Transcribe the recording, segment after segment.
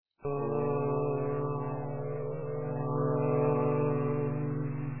Asato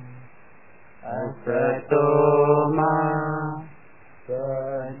ma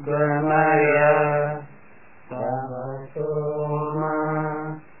sadgamaya tamaso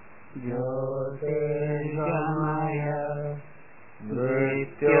ma jyotirgamaya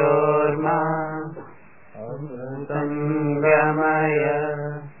mrityorma amritangamaya.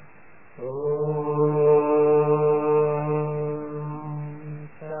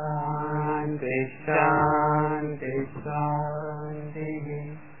 Shanti Shanti Shanti.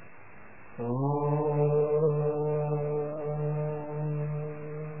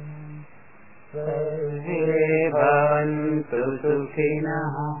 Sarve bhavantu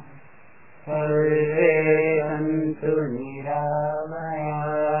sukhinah, sarve santu niramaya,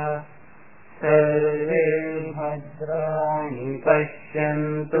 sarve bhadrani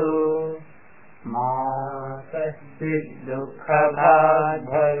pashyantu, ma kaschid dukha bhag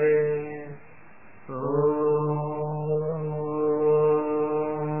bhavet.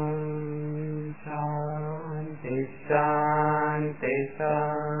 Shanti Shanti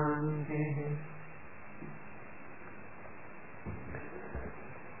Shanti.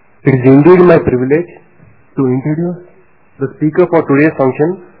 It is indeed my privilege to introduce the speaker for today's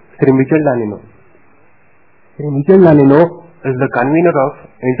function, Sri Michel Danino. Sri Michel Danino is the convener of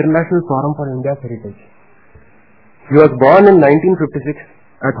International Forum for India's Heritage. He was born in 1956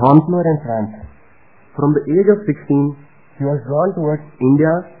 at Honfleur in France. From the age of 16, he was drawn towards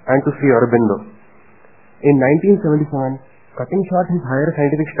India and to Sri Aurobindo. In 1977, cutting short his higher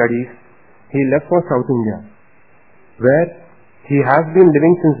scientific studies, he left for South India, where he has been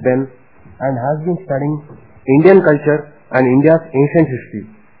living since then and has been studying Indian culture and India's ancient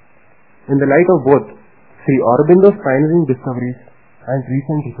history. In the light of both Sri Aurobindo's pioneering discoveries and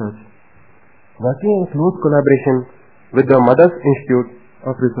recent research, working in close collaboration with the Mothers Institute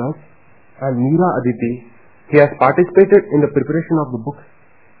of Research and Meera Aditi, he has participated in the preparation of the books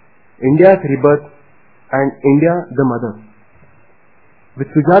India's Rebirth and India the Mother. With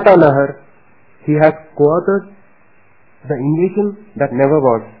Sujata Nahar, he has co-authored The Invasion That Never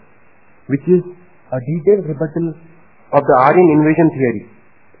Was, which is a detailed rebuttal of the Aryan invasion theory.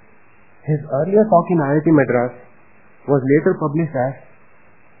 His earlier talk in IIT Madras was later published as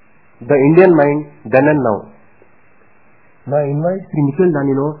The Indian Mind Then and Now. Now I invite Sri Michel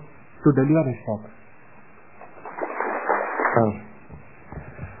Danino to deliver his talk.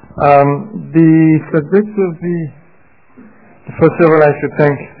 The subject of first of all, I should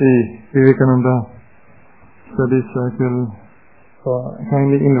thank the Vivekananda Studies Circle for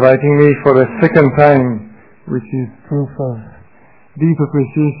kindly inviting me for a second time, which is proof of deep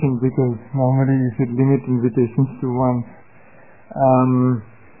appreciation, because normally you should limit invitations to one.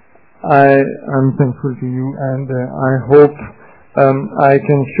 I am thankful to you, and I hope I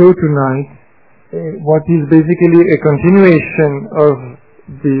can show tonight what is basically a continuation of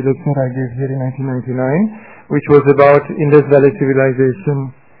the lecture I gave here in 1999, which was about Indus Valley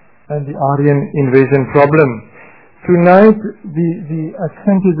civilization and the Aryan invasion problem. Tonight the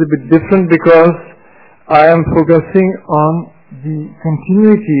accent is a bit different because I am focusing on the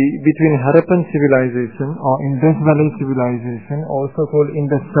continuity between Harappan civilization or Indus Valley civilization, also called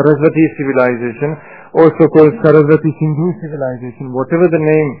Indus Saraswati civilization, also called Saraswati Sindhu civilization, whatever the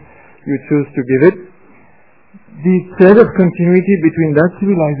name you choose to give it. The thread of continuity between that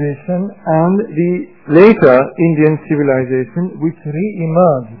civilization and the later Indian civilization which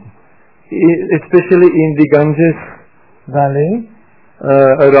re-emerged, especially in the Ganges Valley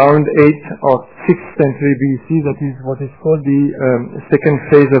around 8th or 6th century BC, that is what is called the second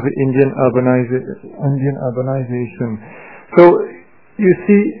phase of Indian urbanization. So you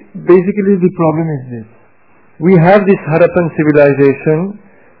see, basically the problem is this. We have this Harappan civilization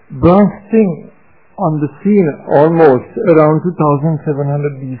bursting on the scene almost around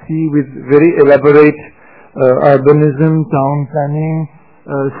 2700 BC with very elaborate urbanism, town planning,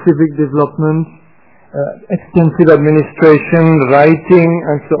 civic development, extensive administration, writing,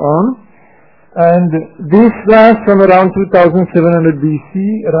 and so on. And this lasts from around 2700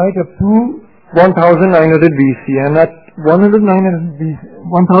 BC right up to 1900 BC. And at 1900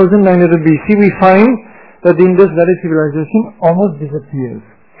 BC we find that the Indus Valley civilization almost disappears.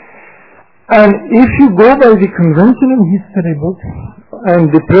 And if you go by the conventional history books and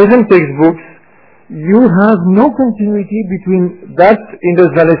the present textbooks, you have no continuity between that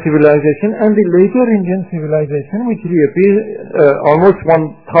Indus Valley civilization and the later Indian civilization, which reappears almost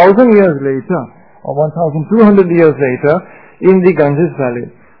 1000 years later or 1200 years later in the Ganges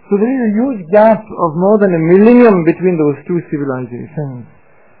Valley. So there is a huge gap of more than a millennium between those two civilizations.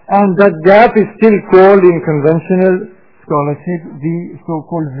 And that gap is still called in conventional scholarship the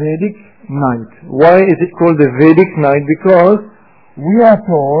so-called Vedic night. Why is it called the Vedic night? Because we are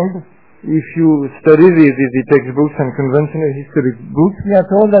told, if you study the textbooks and conventional historic books, we are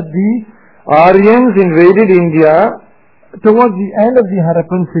told that the Aryans invaded India towards the end of the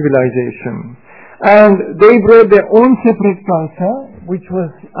Harappan civilization. And they brought their own separate culture, which was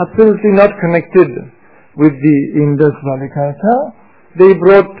absolutely not connected with the Indus Valley culture. They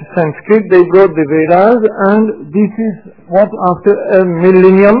brought Sanskrit, they brought the Vedas, and this is what after a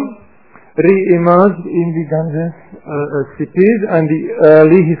millennium re-emerged in the Ganges cities and the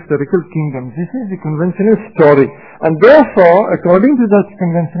early historical kingdoms. This is the conventional story. And therefore, according to that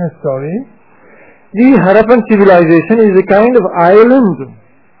conventional story, the Harappan civilization is a kind of island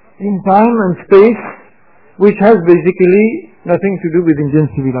in time and space which has basically nothing to do with Indian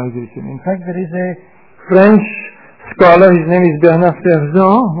civilization. In fact, there is a French scholar, his name is Bernard Sergent,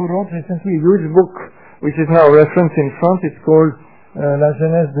 who wrote recently a huge book which is now referenced in France. It's called La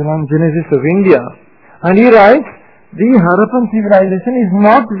Genèse de la Genesis of India. And he writes, the Harappan civilization is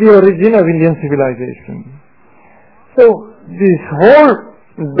not the origin of Indian civilization. So, this whole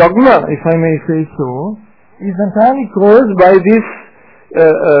dogma, if I may say so, is entirely caused by this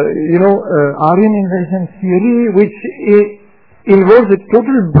Aryan invasion theory, which involves a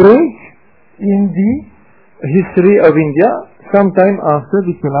total break in the history of India sometime after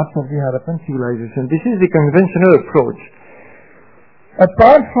the collapse of the Harappan civilization. This is the conventional approach.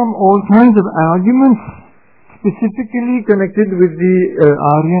 Apart from all kinds of arguments specifically connected with the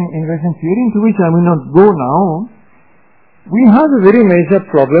Aryan invasion theory, into which I will not go now, we have a very major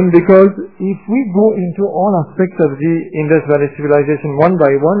problem, because if we go into all aspects of the Indus Valley civilization one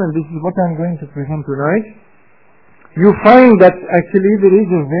by one, and this is what I am going to present tonight, you find that actually there is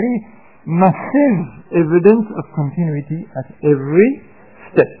a very massive evidence of continuity at every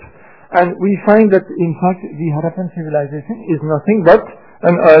step. And we find that in fact the Harappan civilization is nothing but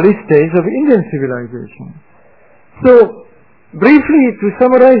an early stage of Indian civilization. So, briefly, to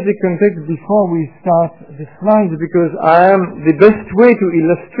summarize the context before we start the slides, because the best way to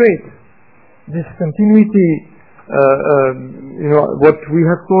illustrate this continuity, what we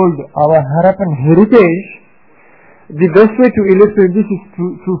have called our Harappan heritage, the best way to illustrate this is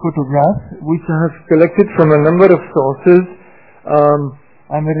through photographs, which I have collected from a number of sources,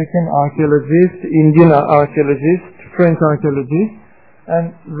 American archaeologists, Indian archaeologists, French archaeologists,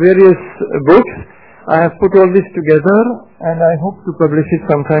 and various books. I have put all this together, and I hope to publish it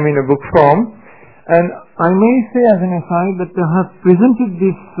sometime in a book form. And I may say as an aside that I have presented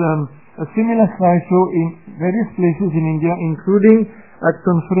this a similar slideshow in various places in India, including at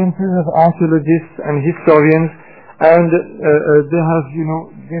conferences of archaeologists and historians, and they have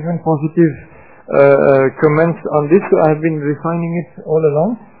given positive comments on this, so I have been refining it all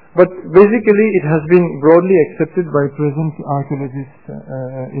along. But basically it has been broadly accepted by present archaeologists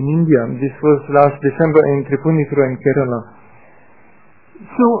in India. This was last December in Tripunithura in Kerala.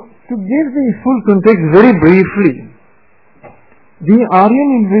 So, to give the full context very briefly, the Aryan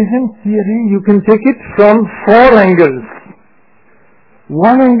invasion theory, you can take it from four angles.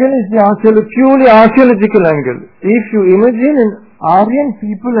 One angle is the purely archaeological angle. If you imagine an Aryan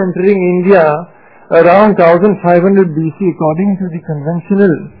people entering India around 1500 BC, according to the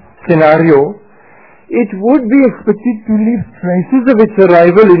conventional scenario, it would be expected to leave traces of its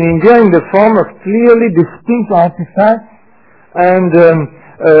arrival in India in the form of clearly distinct artifacts and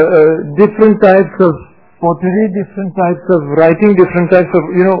different types of pottery, different types of writing, different types of,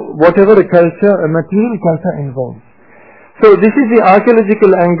 whatever a material culture involves. So this is the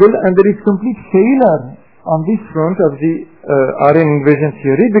archaeological angle, and there is complete failure on this front of the Aryan invasion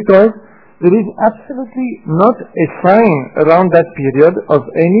theory, because there is absolutely not a sign around that period of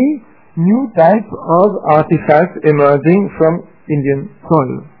any new type of artifact emerging from Indian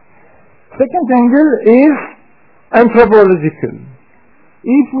soil. Second angle is anthropological.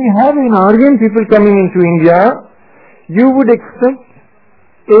 If we have an Aryan people coming into India, you would expect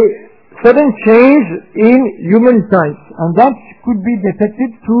a sudden change in human type, and that could be detected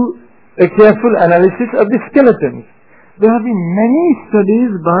through a careful analysis of the skeletons. There have been many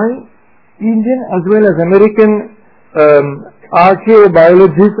studies by Indian as well as American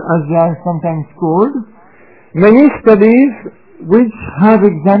archaeobiologists, as they are sometimes called, many studies which have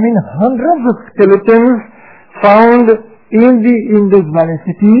examined hundreds of skeletons found in the Indus Valley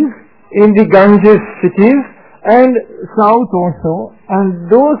cities, in the Ganges cities, and south also. And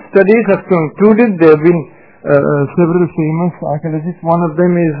those studies have concluded. There have been several famous archaeologists. One of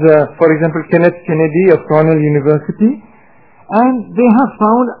them is, for example, Kenneth Kennedy of Cornell University. And they have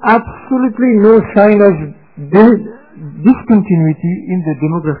found absolutely no sign of discontinuity in the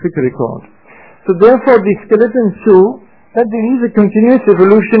demographic record. So therefore the skeletons show that there is a continuous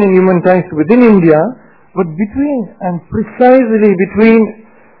evolution in human times within India, but between and precisely between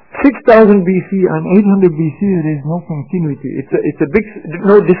 6000 BC and 800 BC there is no continuity. It's a big,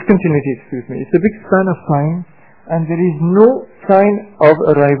 no discontinuity, excuse me. It's a big span of time, and there is no sign of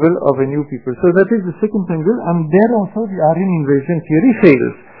arrival of a new people. So that is the second angle, and there also the Aryan invasion theory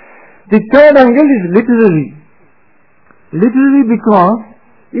fails. The third angle is literary. Literary because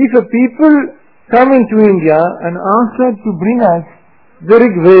if a people come into India and ask us to bring us the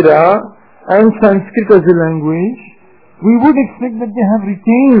Rig Veda and Sanskrit as a language, we would expect that they have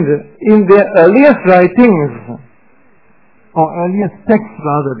retained in their earliest writings, or earliest texts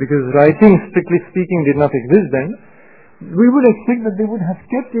rather, because writing, strictly speaking, did not exist then. We would expect that they would have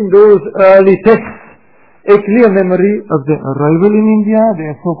kept in those early texts a clear memory of their arrival in India,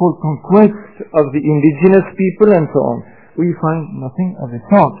 their so-called conquest of the indigenous people, and so on. We find nothing of the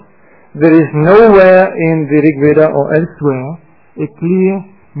sort. There is nowhere in the Rig Veda or elsewhere a clear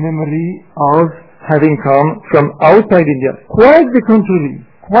memory of having come from outside India. Quite the contrary.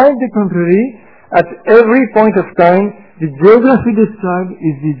 Quite the contrary. At every point of time, the geography described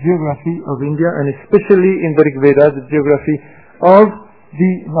is the geography of India, and especially in the Rig Veda, the geography of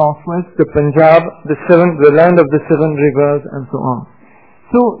the northwest, the Punjab, the land of the seven rivers, and so on.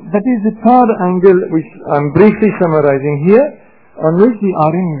 So that is the third angle which I'm briefly summarizing here, on which the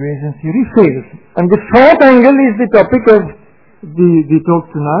Aryan invasion theory fails. And the fourth angle is the topic of the talk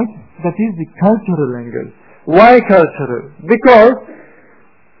tonight, that is the cultural angle. Why cultural? Because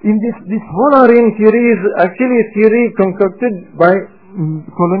in this whole Aryan theory is actually a theory concocted by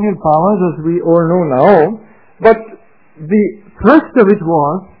colonial powers, as we all know now, but the thrust of it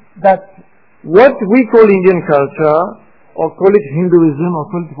was that what we call Indian culture, or call it Hinduism, or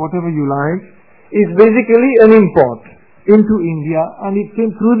call it whatever you like, is basically an import into India, and it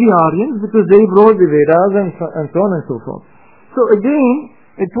came through the Aryans because they brought the Vedas and so on and so forth. So again,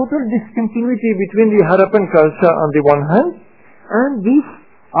 a total discontinuity between the Harappan culture on the one hand and this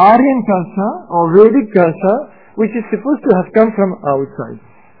Aryan culture or Vedic culture, which is supposed to have come from outside.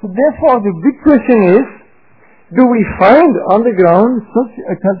 So therefore the big question is, do we find on the ground such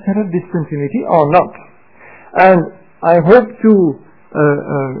a cultural discontinuity or not? And I hope to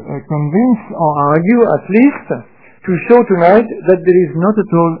convince or argue at least to show tonight that there is not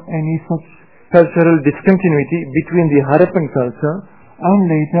at all any such cultural discontinuity between the Harappan culture and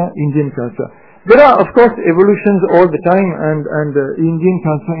later Indian culture. There are, of course, evolutions all the time, and Indian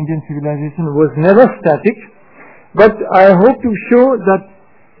culture, Indian civilization was never static, but I hope to show that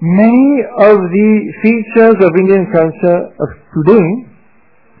many of the features of Indian culture of today,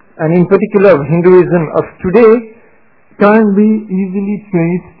 and in particular of Hinduism of today, can be easily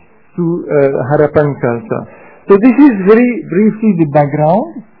traced to Harappan culture. So this is very briefly the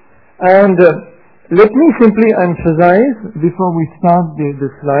background, and let me simply emphasize, before we start the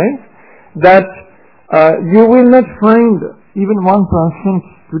slides, that you will not find even 1%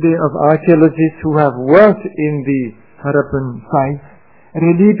 today of archaeologists who have worked in the Harappan sites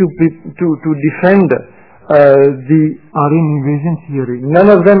ready to defend the Aryan invasion theory. None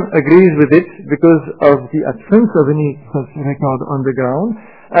of them agrees with it because of the absence of any such record on the ground,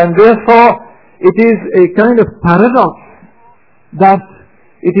 and therefore it is a kind of paradox that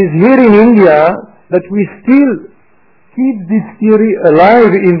it is here in India that we still keep this theory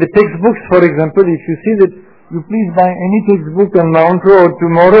alive in the textbooks. For example, if you see that, you please buy any textbook on Mount Road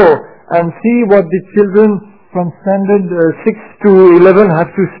tomorrow and see what the children from standard 6 to 11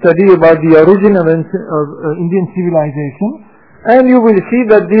 have to study about the origin of Indian civilization, and you will see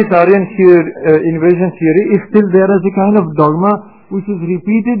that this Aryan invasion theory is still there as a kind of dogma which is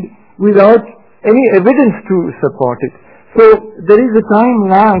repeated without any evidence to support it. So there is a time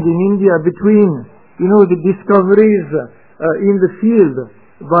lag in India between the discoveries in the field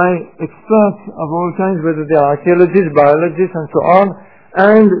by experts of all kinds, whether they are archaeologists, biologists, and so on,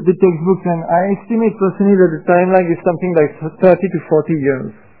 and the textbooks. And I estimate personally that the time lag is something like 30 to 40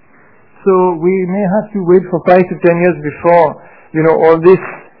 years. So we may have to wait for 5 to 10 years before, all this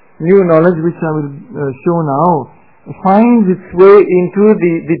new knowledge which I will show now finds its way into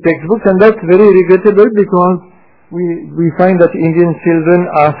the textbooks, and that's very regrettable because we find that Indian children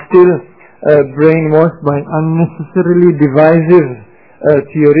are still brainwashed by unnecessarily divisive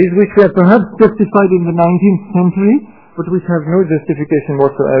theories which were perhaps justified in the 19th century but which have no justification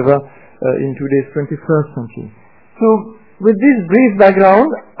whatsoever in today's 21st century. So with this brief background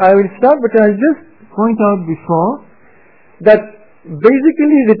I will start, but I'll just point out before that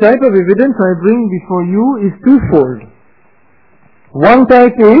basically the type of evidence I bring before you is twofold. One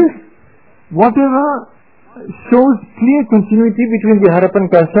type is whatever shows clear continuity between the Harappan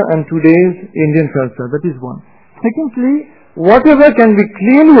culture and today's Indian culture. That is one. Secondly, whatever can be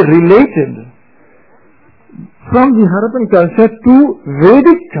clearly related from the Harappan culture to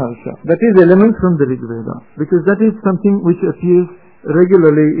Vedic culture, that is elements from the Rig Veda, because that is something which appears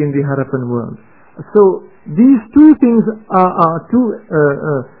regularly in the Harappan world. So these two things are two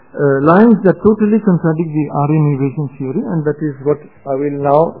lines that totally contradict the Aryan invasion theory, and that is what I will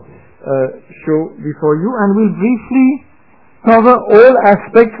now show before you, and will briefly cover all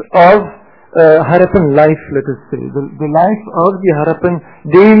aspects of Harappan life, let us say, the life of the Harappan,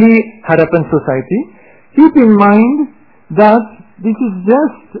 daily Harappan society. Keep in mind that this is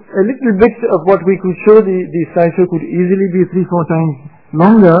just a little bit of what we could show. The slideshow could easily be 3-4 times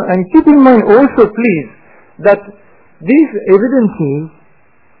longer. And keep in mind also, please, that these evidences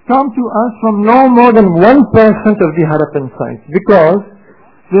come to us from no more than 1% of the Harappan sites, because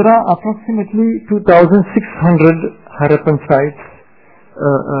there are approximately 2,600 Harappan sites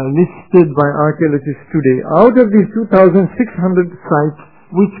listed by archaeologists today. Out of these 2,600 sites,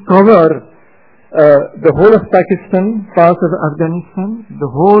 which cover the whole of Pakistan, parts of Afghanistan, the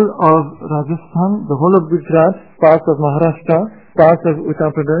whole of Rajasthan, the whole of Gujarat, parts of Maharashtra, parts of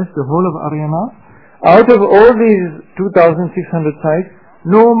Uttar Pradesh, the whole of Haryana. Out of all these 2,600 sites,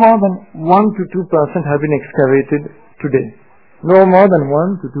 no more than 1 to 2% have been excavated today. No more than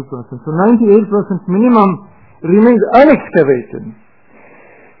 1 to 2%. So 98% minimum remains unexcavated.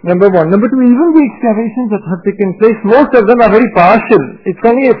 Number one. Number two, even the excavations that have taken place, most of them are very partial. It's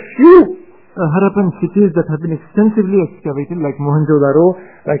only a few Harappan cities that have been extensively excavated, like Mohenjo-daro,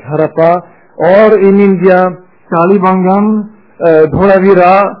 like Harappa, or in India, Kalibangam,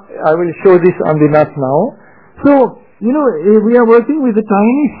 Dhoravira. I will show this on the map now. So, we are working with a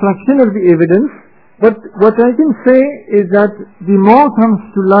tiny fraction of the evidence, but what I can say is that the more comes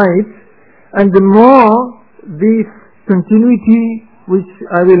to light, and the more this continuity, which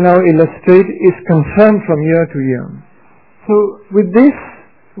I will now illustrate, is confirmed from year to year. So, with this,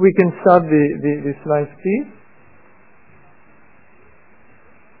 we can start the slides, please.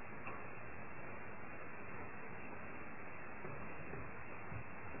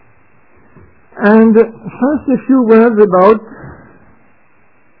 And first a few words about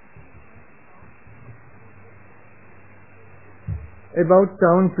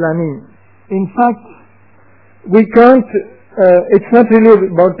town planning. In fact, we can't, it's not really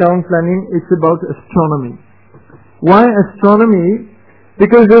about town planning, it's about astronomy. Why astronomy?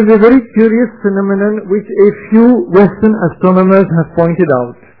 Because there is a very curious phenomenon which a few Western astronomers have pointed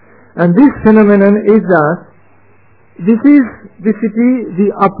out. And this phenomenon is that this is the city, the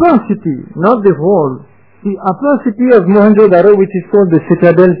upper city, not the whole, the upper city of Mohenjo-daro, which is called the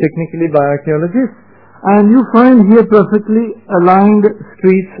citadel technically by archaeologists. And you find here perfectly aligned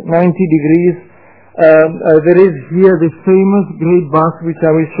streets, 90 degrees. There is here the famous great bath, which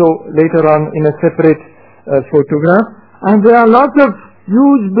I will show later on in a separate photograph. And there are lots of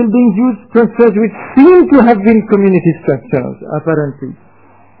huge buildings, huge structures which seem to have been community structures, apparently.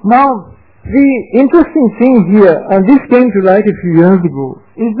 Now, the interesting thing here, and this came to light a few years ago,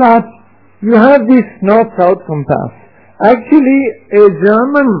 is that you have this north-south compass. Actually, a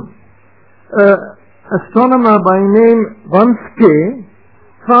German astronomer by name Wamske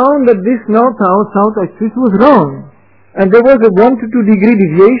found that this north-south axis was wrong, and there was a 1 to 2 degree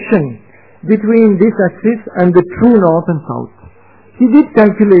deviation between this axis and the true north and south. He did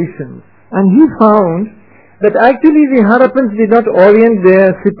calculations, and he found that actually the Harappans did not orient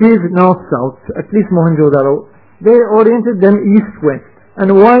their cities north-south, at least Mohenjo-daro. They oriented them east-west.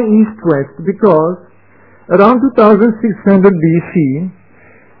 And why east-west? Because around 2600 BC,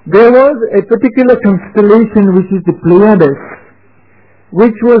 there was a particular constellation which is the Pleiades,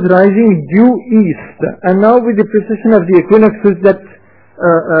 which was rising due east. And now with the precession of the equinoxes, that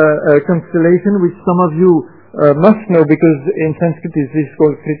constellation, which some of you must know, because in Sanskrit this is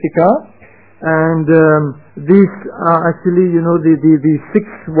called Kritika, and these are actually, the 6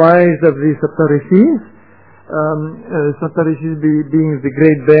 wives of the Saptarishis, Saptarishis being the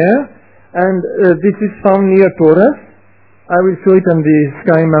Great Bear, and this is found near Taurus. I will show it on the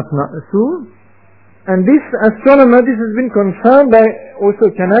sky map soon. And this astronomer, this has been confirmed by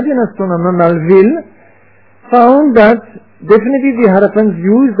also Canadian astronomer Melville, found that definitely the Harappans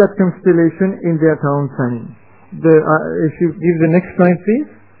used that constellation in their town planning. If you give the next slide, please.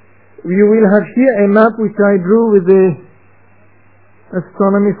 You will have here a map which I drew with the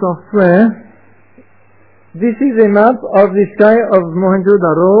astronomy software. This is a map of the sky of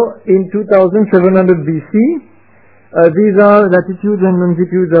Mohenjo-daro in 2700 BC. These are latitudes and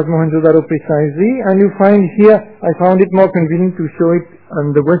longitudes of Mohenjo-daro precisely, and you find here, I found it more convenient to show it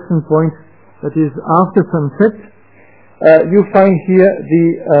on the western point, that is after sunset. you find here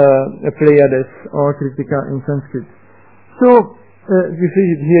the Pleiades or Kritika in Sanskrit. So you see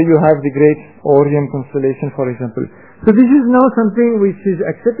here you have the great Orion constellation, for example. So this is now something which is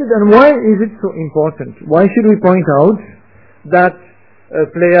accepted. And why is it so important? Why should we point out that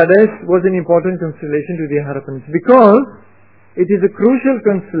Pleiades was an important constellation to the Harappans? Because it is a crucial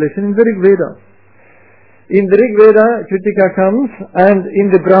constellation in the Rig Veda. In the Rig Veda, Kritika comes, and in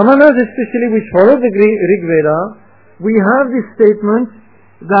the Brahmanas especially, which follow the Rig Veda, we have this statement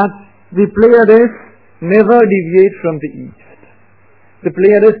that the Pleiades never deviate from the east. The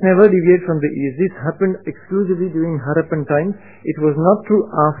Pleiades never deviate from the east. This happened exclusively during Harappan times. It was not true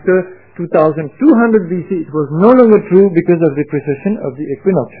after 2200 BC. It was no longer true because of the precession of the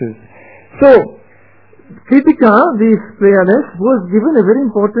equinoxes. So, Kritika, these Pleiades, was given a very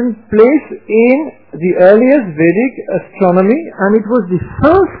important place in the earliest Vedic astronomy, and it was the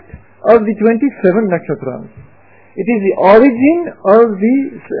first of the 27 nakshatras. It is the origin of the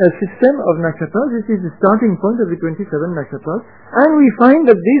system of nakshatras. This is the starting point of the 27 nakshatras. And we find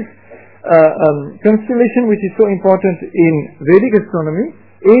that this constellation, which is so important in Vedic astronomy,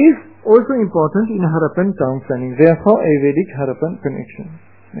 is also important in Harappan town planning. Therefore, a Vedic Harappan connection.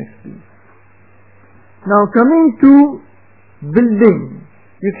 Next, please. Now, coming to building.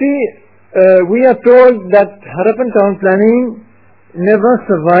 You see, we are told that Harappan town planning never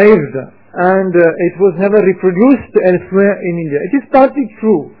survived and it was never reproduced elsewhere in India. It is partly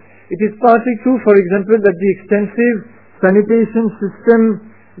true. It is partly true, for example, that the extensive sanitation system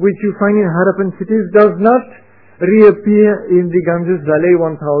which you find in Harappan cities does not reappear in the Ganges Valley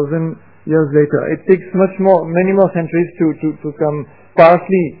 1000 years later. It takes many more centuries to come,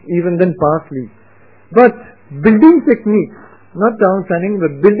 partly, even then partly. But building techniques, not town planning,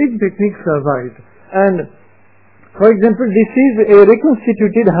 but building techniques survived. And for example, this is a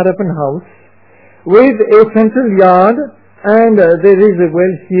reconstituted Harappan house with a central yard, and there is a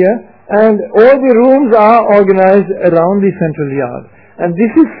well here, and all the rooms are organized around the central yard. And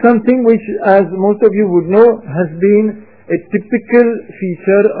this is something which, as most of you would know, has been a typical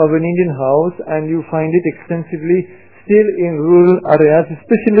feature of an Indian house, and you find it extensively still in rural areas,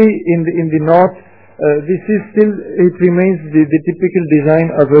 especially in the north. It remains the typical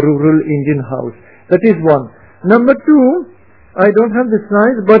design of a rural Indian house. That is one. Number two, I don't have the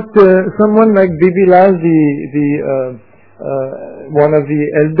slides, but someone like B.B. Lal, one of the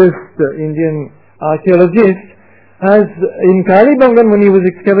eldest Indian archaeologists, has in Kalibangan, when he was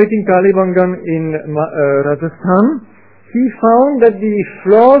excavating Kalibangan in Rajasthan, he found that the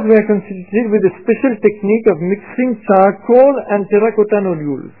floors were constituted with a special technique of mixing charcoal and terracotta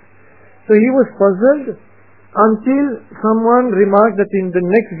nodules. So he was puzzled until someone remarked that in the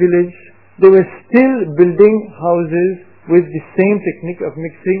next village they were still building houses with the same technique of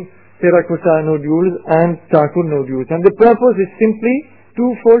mixing terracotta nodules and charcoal nodules. And the purpose is simply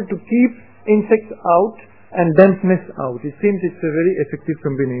twofold: to keep insects out and dampness out. It seems it's a very effective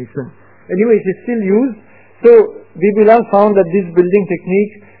combination. Anyway, it is still used. So B.B. Lal found that this building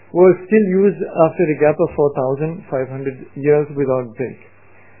technique was still used after a gap of 4,500 years without break.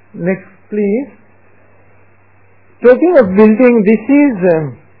 Next, please. Talking of building, this is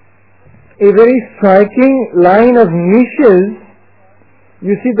a very striking line of niches.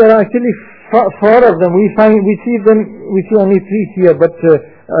 You see, there are actually four of them. We see only three here, but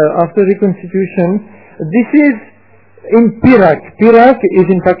after reconstitution, this is in Perak. Perak is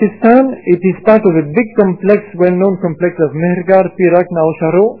in Pakistan. It is part of a big complex, well-known complex of Mehrgarh, Perak,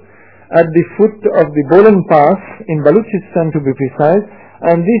 Nausharo, at the foot of the Bolan Pass in Balochistan, to be precise.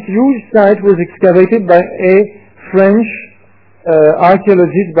 And this huge site was excavated by a French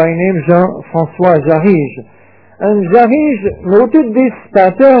archaeologist by name Jean-François Jarige. And Jarige noted this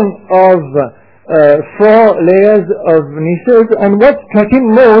pattern of 4 layers of niches, and what struck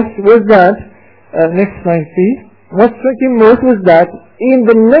him most was that, next slide please, what struck him most was that in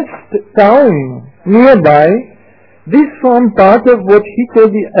the next town nearby, this formed part of what he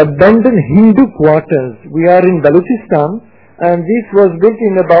called the abandoned Hindu quarters. We are in Balochistan, and this was built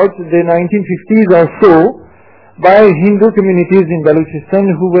in about the 1950s or so by Hindu communities in Balochistan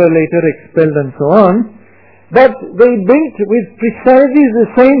who were later expelled and so on. But they built with precisely the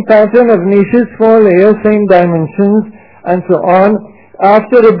same pattern of niches, 4 layers, same dimensions, and so on,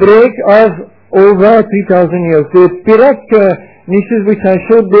 after a break of over 3,000 years. The Perak niches which I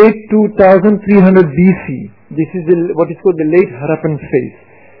showed date 2300 BC. This is what is called the late Harappan phase.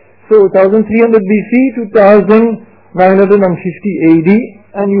 So 1300 BC to 1950 AD,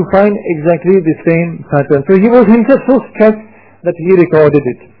 and you find exactly the same pattern. So he was himself so struck that he recorded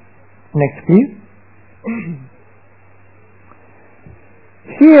it. Next, please.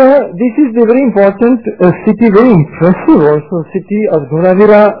 Here, this is the very important city, very impressive also, city of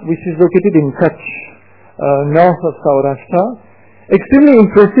Dholavira, which is located in Kutch, north of Saurashtra. Extremely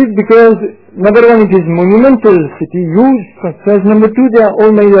impressive because, number one, it is monumental city, huge structures. Number two, they are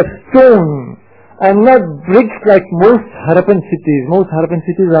all made of stone and not bricks like most Harappan cities. Most Harappan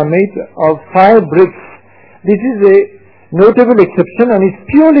cities are made of fire bricks. This is a notable exception, and it's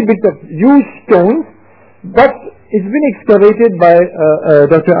purely built of huge stones, but it's been excavated by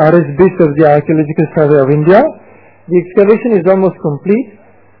Dr. R.S. Bish of the Archaeological Survey of India. The excavation is almost complete.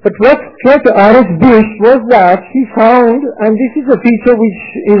 But what struck R.S. Bish was that he found, and this is a feature which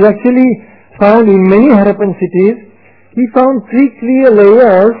is actually found in many Harappan cities, he found three clear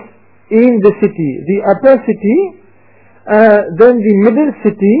layers in the city. The upper city, then the middle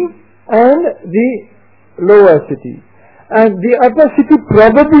city, and the lower city. And the upper city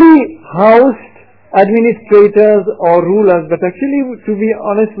probably housed administrators or rulers, but actually, to be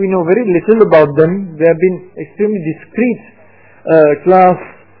honest, we know very little about them. They have been extremely discreet class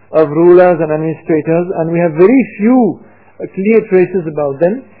of rulers and administrators, and we have very few clear traces about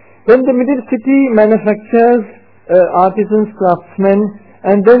them. Then the middle city, manufacturers, artisans, craftsmen,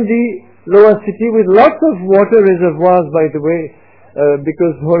 and then the lower city with lots of water reservoirs, by the way,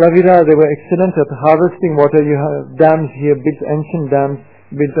 because Dholavira, they were excellent at harvesting water. You have dams here, big ancient dams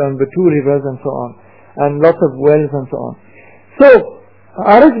built on the two rivers and so on, and lots of wells and so on. So,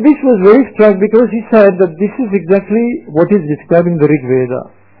 R.S. Bish was very struck because he said that this is exactly what is described in the Rig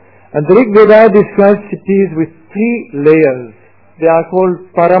Veda. And the Rig Veda describes cities with three layers. They are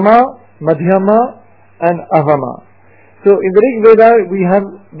called Parama, Madhyama, and Avama. So, in the Rig Veda, we have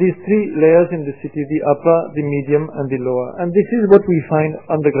these three layers in the city, the upper, the medium, and the lower. And this is what we find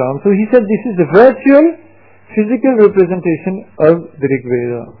on the ground. So, he said this is the virtual physical representation of the Rig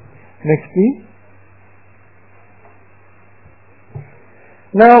Veda. Next, please.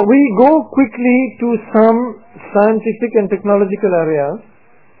 Now we go quickly to some scientific and technological areas,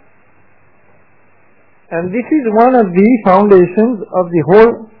 and this is one of the foundations of the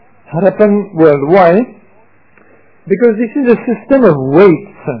whole Harappan world. Why? Because this is a system of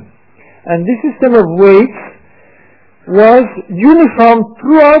weights, and this system of weights was uniform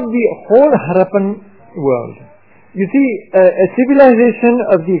throughout the whole Harappan world. You see, a civilization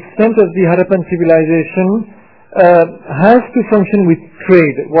of the extent of the Harappan civilization has to function with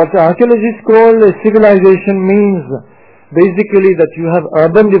trade. What archaeologists call a civilization means basically that you have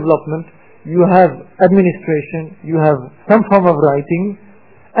urban development, you have administration, you have some form of writing,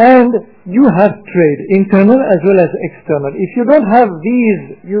 and you have trade, internal as well as external. If you don't have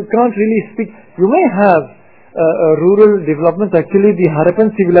these, you can't really speak. You may have a rural development. Actually, the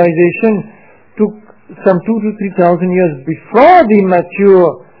Harappan civilization took some 2,000 to 3,000 years before the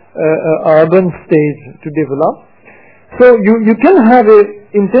mature urban stage to develop. So you can have a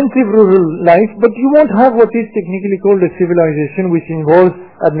intensive rural life, but you won't have what is technically called a civilization, which involves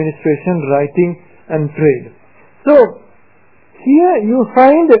administration, writing, and trade. So here you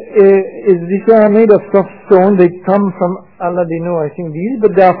find these are made of soft stone. They come from M Danino, I think these,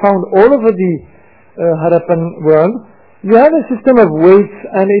 but they are found all over the Harappan world. You have a system of weights,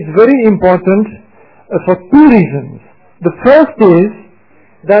 and it's very important for two reasons. The first is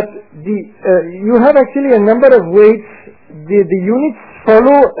that you have actually a number of weights. The units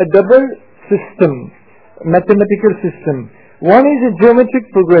follow a double system, mathematical system. One is a geometric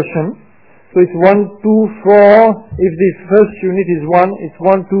progression. So it's 1, 2, 4. If this first unit is 1, it's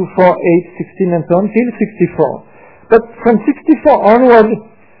 1, 2, 4, 8, 16 and so on till 64. But from 64 onward,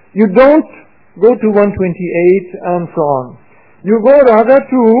 you don't go to 128 and so on. You go rather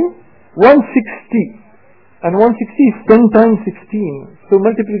to 160. And 160 is 10 times 16. So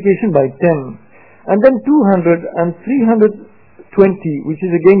multiplication by 10. And then 200 and 320, which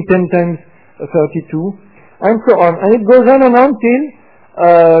is again 10 times 32, and so on. And it goes on and on till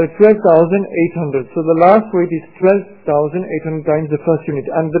 12,800. So the last weight is 12,800 times the first unit.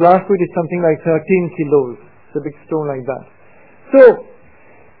 And the last weight is something like 13 kilos. It's a big stone like that. So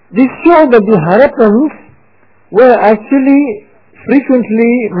this shows that the Harappans were actually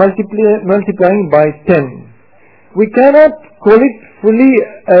frequently multiplying by 10. We cannot call it fully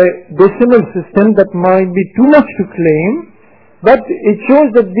a decimal system. That might be too much to claim, but it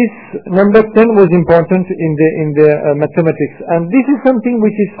shows that this number 10 was important in the mathematics. And this is something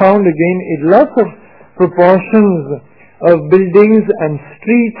which is found again in lots of proportions of buildings and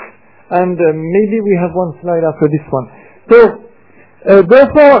streets, and maybe we have one slide after this one. So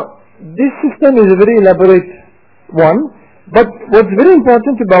therefore this system is a very elaborate one, but what's very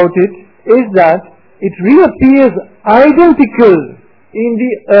important about it is that it reappears identical in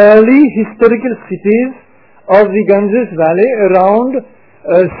the early historical cities of the Ganges Valley around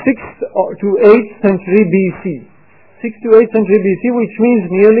 6th to 8th century BC. 6th to 8th century BC, which means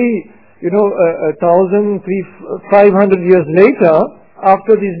nearly 1,500 years later,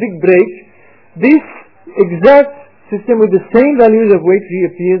 after this big break, this exact system with the same values of weight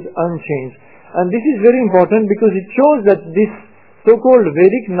reappears unchanged. And this is very important because it shows that this so-called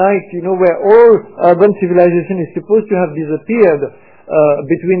Vedic night, where all urban civilization is supposed to have disappeared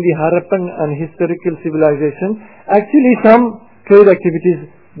between the Harappan and historical civilization, actually some trade activities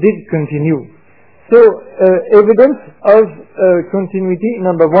did continue. So evidence of continuity,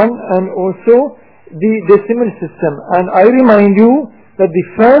 number one, and also the decimal system. And I remind you that the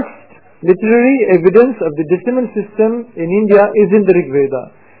first literary evidence of the decimal system in India is in the Rig Veda.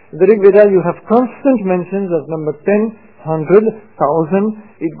 In the Rig Veda you have constant mentions of number 10, 100, 1000,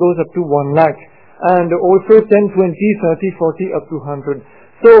 it goes up to 1 lakh. And also 10, 20, 30, 40, up to 100.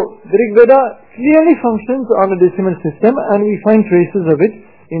 So the Rig Veda clearly functions on a decimal system, and we find traces of it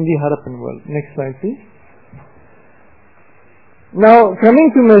in the Harappan world. Next slide, please. Now, coming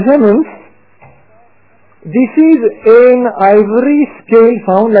to measurements, this is an ivory scale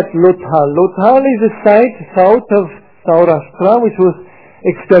found at Lothal. Lothal is a site south of Saurashtra, which was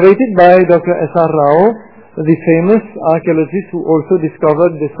excavated by Dr. S.R. Rao, the famous archaeologist who also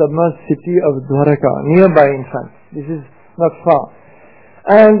discovered the submerged city of Dwaraka, nearby in fact. This is not far.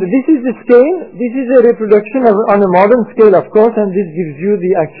 And this is the scale. This is a reproduction on a modern scale, of course, and this gives you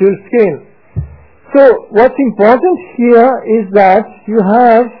the actual scale. So what's important here is that you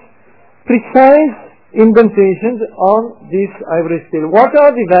have precise indentations on this ivory scale. What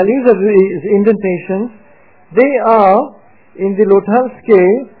are the values of these indentations? They are, in the Lothal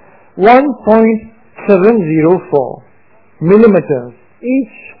scale, 1.704 millimeters.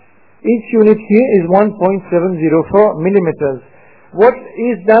 Each unit here is 1.704 millimeters. What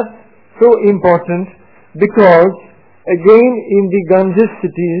is that so important? Because again in the Ganges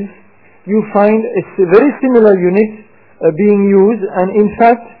cities you find a very similar unit being used, and in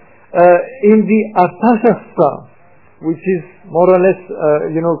fact in the Arthashastra, which is more or less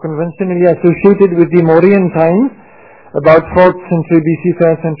conventionally associated with the Mauryan times, about 4th century BC,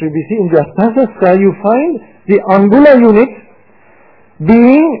 3rd century BC, in the Arthashastra you find the angular unit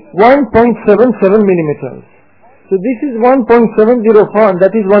being 1.77 millimeters. So this is 1.704 and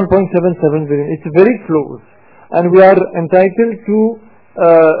that is 1.77 billion. It's very close, and we are entitled to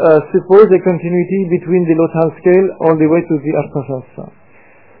suppose a continuity between the Lothal scale all the way to the Arthashastra.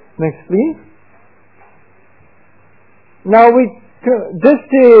 Next please. Now we just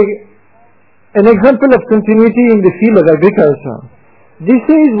an example of continuity in the field of agriculture. This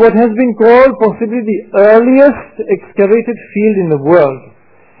is what has been called possibly the earliest excavated field in the world.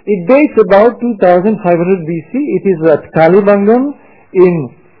 It dates about 2500 BC. It is at Kalibangam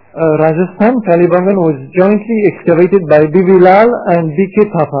in Rajasthan. Kalibangam was jointly excavated by Bibilal and B.K.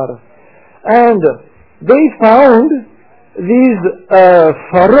 Thapar. And they found these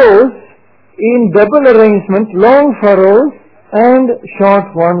furrows in double arrangement, long furrows and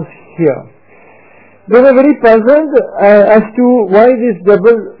short ones here. They were very puzzled as to why this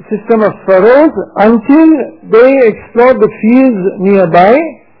double system of furrows until they explored the fields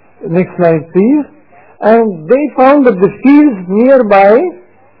nearby. Next slide please. And they found that the fields nearby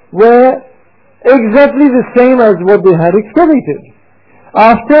were exactly the same as what they had excavated,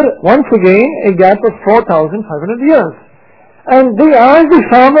 after once again a gap of 4,500 years. And they asked the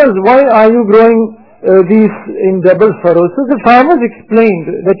farmers, why are you growing these in double furrows? So the farmers explained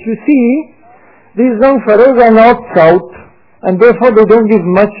that, you see, these long furrows are north-south, and therefore they don't give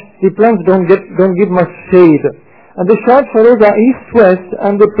much, the plants don't give much shade. And the short furrows are east-west,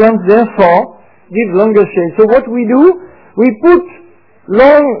 and the plants therefore give longer shade. So what we do, we put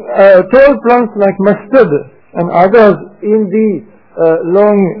long, tall plants like mustard and others in the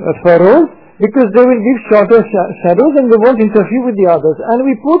long furrows, because they will give shorter shadows and they won't interfere with the others. And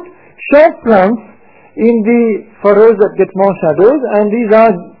we put short plants in the furrows that get more shadows, and these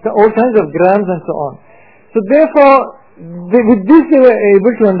are all kinds of grams and so on. So therefore, with this they were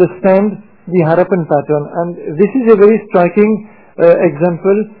able to understand the Harappan pattern, and this is a very striking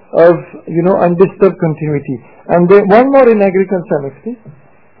example of undisturbed continuity. And one more in agriculture, next please.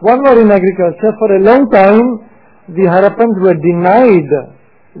 One more in agriculture. For a long time, the Harappans were denied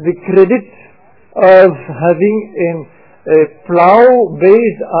the credit of having a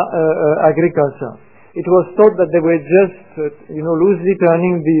plough-based agriculture. It was thought that they were just, loosely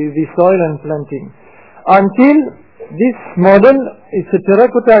turning the soil and planting. Until this model, it's a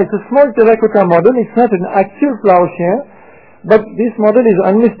small terracotta model, it's not an actual ploughshare, but this model is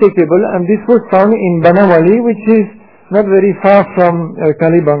unmistakable, and this was found in Banawali, which is not very far from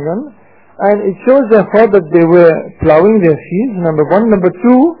Kalibangam. and it shows therefore that they were ploughing their fields, number one. Number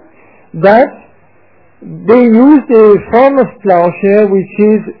two, that they used a form of ploughshare which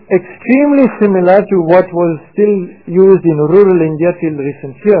is extremely similar to what was still used in rural India till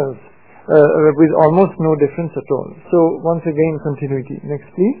recent years, with almost no difference at all. So once again, continuity. Next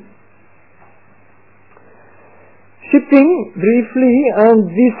please. Shipping, briefly, and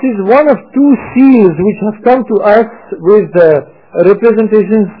this is one of two seals which have come to us with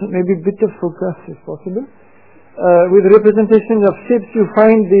representations, maybe a bit of focus if possible, with representations of ships. You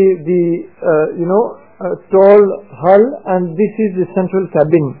find the tall hull, and this is the central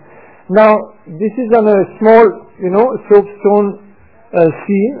cabin. Now this is on a small soapstone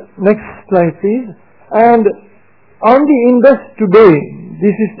seal. Next slide please. And on the Indus today,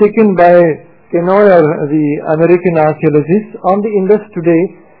 this is taken by Kenoyer, the American archaeologist. On the Indus today,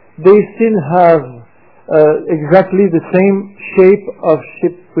 they still have exactly the same shape of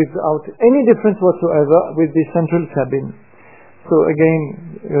ship without any difference whatsoever with the central cabin. So again,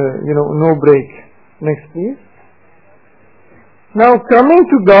 no break. Next please. Now coming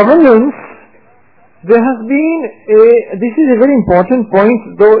to governance, there has been this is a very important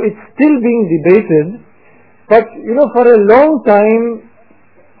point, though it's still being debated, but for a long time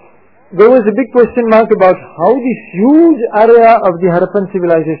there was a big question mark about how this huge area of the Harappan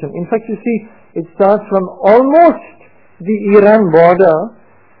civilization, in fact you see it starts from almost the Iran border,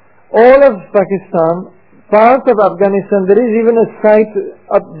 all of Pakistan, part of Afghanistan. There is even a site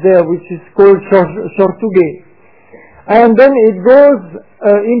up there which is called Shortuge, and then it goes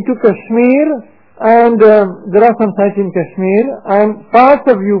into Kashmir, and there are some sites in Kashmir and parts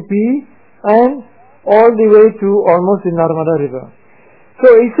of UP and all the way to almost the Narmada river. So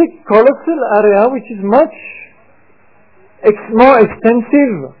it's a colossal area which is much more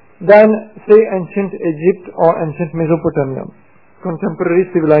extensive than say ancient Egypt or ancient Mesopotamia, contemporary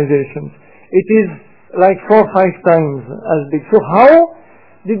civilizations. It is like 4 or 5 times as big. So how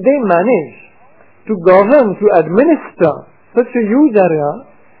did they manage to govern, to administer such a huge area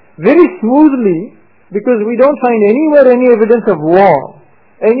very smoothly, because we don't find anywhere any evidence of war,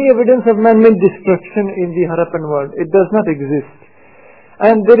 any evidence of man-made destruction in the Harappan world. It does not exist.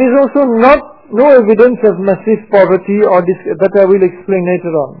 And there is also no evidence of massive poverty or that I will explain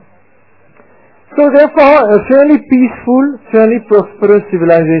later on. So therefore a fairly peaceful, fairly prosperous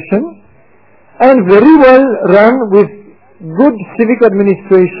civilization, and very well run with good civic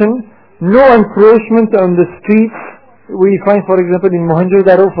administration, no encroachment on the streets. We find, for example, in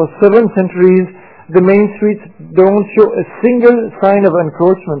Mohenjo-daro for 7 centuries, the main streets don't show a single sign of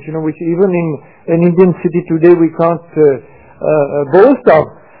encroachment, which even in an Indian city today we can't boast of.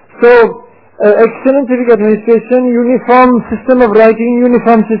 So, excellent civic administration, uniform system of writing,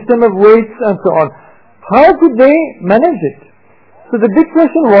 uniform system of weights, and so on. How could they manage it? So the big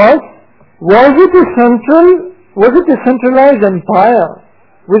question was it a centralized empire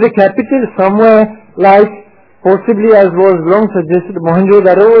with a capital somewhere like, possibly as was long suggested,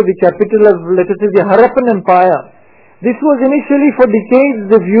 Mohenjo-daro, the capital of, let us say, the Harappan Empire? This was initially for decades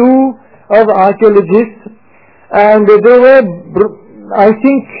the view of archaeologists, and they were, I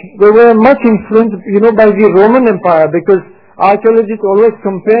think, they were much influenced, by the Roman Empire, because archaeologists always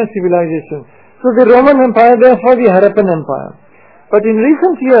compare civilizations. So the Roman Empire, therefore the Harappan Empire. But in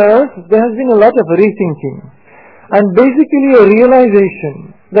recent years, there has been a lot of rethinking, and basically a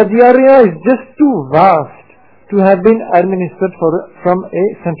realization that the area is just too vast to have been administered from a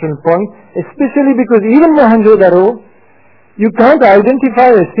central point, especially because even Mohenjo-daro, you can't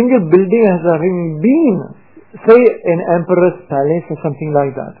identify a single building as having been, say, an emperor's palace or something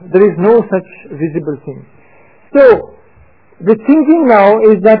like that. There is no such visible thing. So the thinking now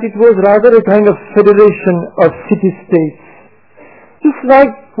is that it was rather a kind of federation of city-states, just like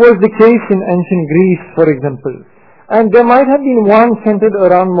was the case in ancient Greece, for example. And there might have been one centered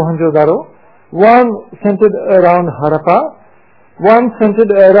around Mohenjo-daro, one centered around Harappa, one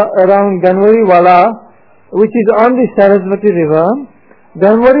centered around Ganwariwala, which is on the Sarasvati river.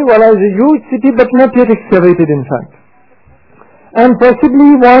 Ganwariwala is a huge city but not yet excavated, in fact. And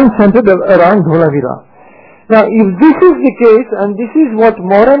possibly one centered around Dholavira. Now, if this is the case, and this is what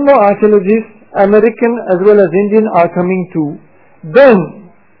more and more archaeologists, American as well as Indian, are coming to,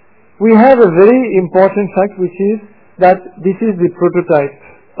 then we have a very important fact, which is that this is the prototype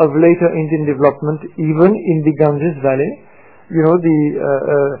of later Indian development, even in the Ganges Valley.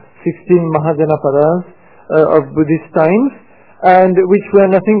 The 16 Mahajanapadas of Buddhist times, and which were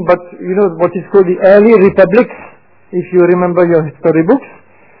nothing but, what is called the early republics, if you remember your history books,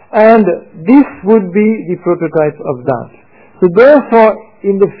 and this would be the prototype of that. So therefore,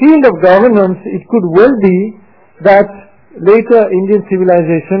 in the field of governance, it could well be that later Indian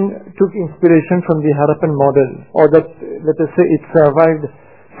civilization took inspiration from the Harappan model, or that, let us say, it survived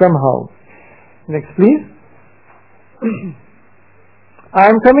somehow. Next, please. I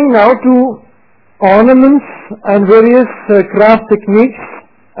am coming now to ornaments and various craft techniques,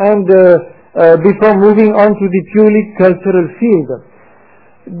 and before moving on to the purely cultural field.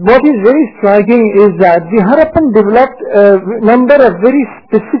 What is very striking is that the Harappan developed a number of very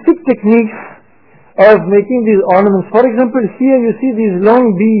specific techniques of making these ornaments. For example, here you see these long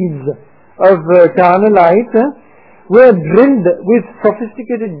beads of carnelite were drilled with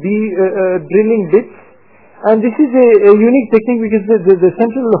sophisticated drilling bits, and this is a unique technique because the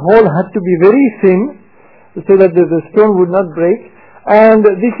central hole had to be very thin so that the stone would not break, and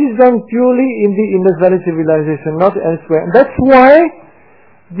this is done purely in the Indus Valley civilization, not elsewhere. And that's why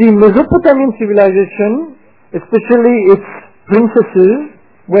the Mesopotamian civilization, especially its princesses,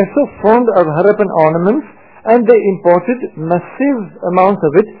 were so fond of Harappan ornaments, and they imported massive amounts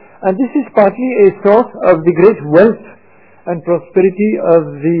of it, and this is partly a source of the great wealth and prosperity of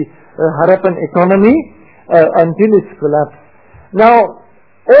the Harappan economy until its collapse. Now,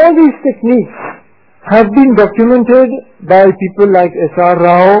 all these techniques have been documented by people like S.R.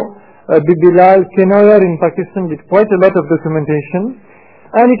 Rao, Bibilal, Kenoyar in Pakistan with quite a lot of documentation.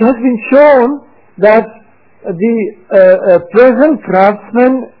 And it has been shown that the present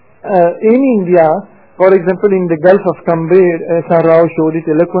craftsmen in India, for example in the Gulf of Cambay, S.R. Rao showed it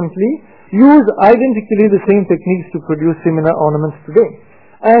eloquently, use identically the same techniques to produce similar ornaments today.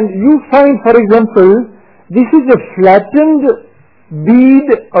 And you find, for example, this is a flattened bead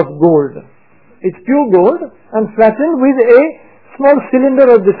of gold. It's pure gold and flattened with a small cylinder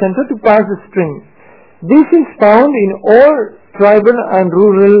at the center to pass the string. This is found in all tribal and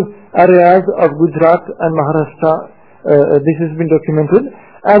rural areas of Gujarat and Maharashtra. This has been documented.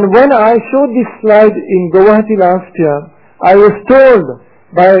 And when I showed this slide in Guwahati last year, I was told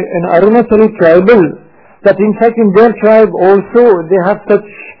by an Arunachali tribal that in fact in their tribe also they have such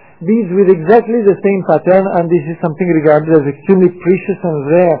beads with exactly the same pattern, and this is something regarded as extremely precious and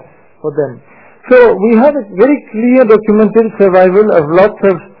rare for them. So we have a very clear documented survival of lots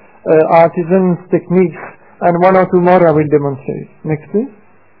of artisans' techniques, and one or two more I will demonstrate. Next, please.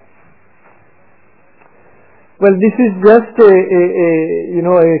 Well, this is just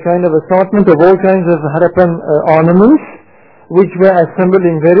a kind of assortment of all kinds of Harappan ornaments, which were assembled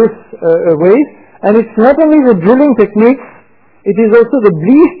in various ways. And it's not only the drilling techniques; it is also the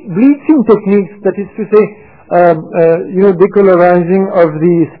bleaching techniques. That is to say, decolorizing of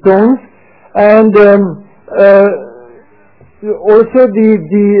the stones, and also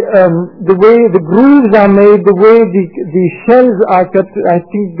the way the grooves are made, the way the shells are cut. I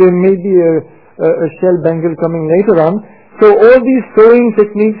think there may be a shell bangle coming later on. So all these sewing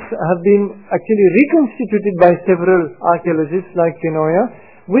techniques have been actually reconstituted by several archaeologists like Kenoya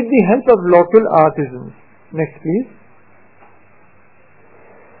with the help of local artisans. Next, please.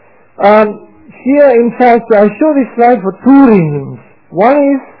 Here, in fact, I show this slide for two reasons. One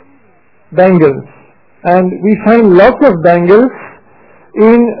is bangles. And we find lots of bangles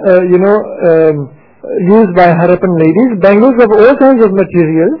in, used by Harappan ladies, bangles of all kinds of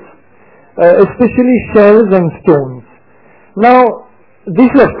materials, especially shells and stones. Now,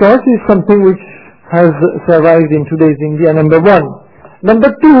 this of course is something which has survived in today's India, number one.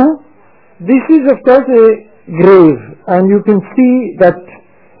 Number two, this is of course a grave, and you can see that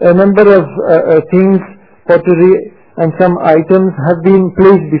a number of things, pottery and some items have been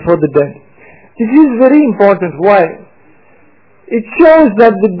placed before the dead. This is very important. Why? It shows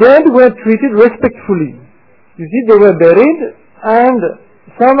that the dead were treated respectfully. You see, they were buried, and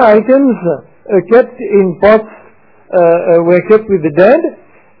some items kept in pots were kept with the dead.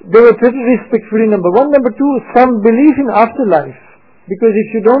 They were treated respectfully, number one. Number two, some belief in afterlife. Because if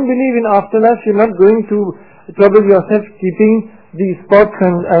you don't believe in afterlife, you're not going to trouble yourself keeping these pots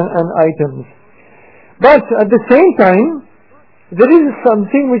and items. But at the same time, there is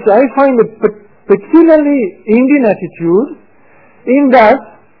something which I find a peculiarly Indian attitude, in that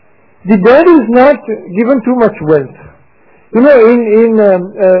the dead is not given too much wealth. You know,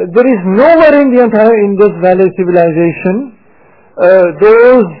 there is nowhere in the entire Indus Valley civilization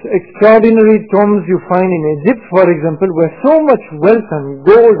those extraordinary tombs you find in Egypt, for example, where so much wealth and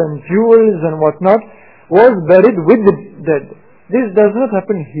gold and jewels and whatnot was buried with the dead. This does not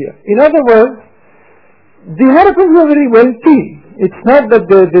happen here. In other words, the Harappans were very wealthy. It's not that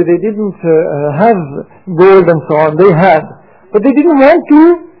they didn't have gold and so on. They had. But they didn't want to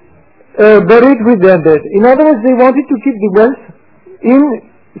bury it with their dead. In other words, they wanted to keep the wealth in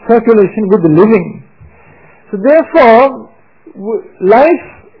circulation with the living. So therefore, life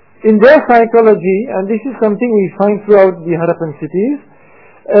in their psychology, and this is something we find throughout the Harappan cities,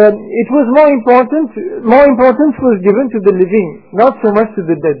 it was more importance was given to the living, not so much to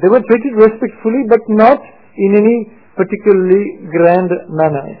the dead. They were treated respectfully, but not in any particularly grand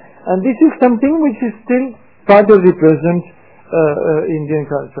manner. And this is something which is still part of the present Indian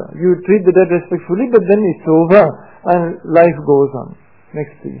culture. You treat the dead respectfully, but then it's over and life goes on.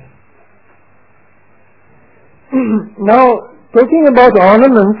 Next, please. Now, talking about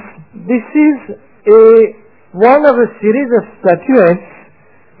ornaments, this is one of a series of statuettes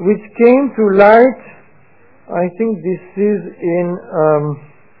which came to light. I think this is in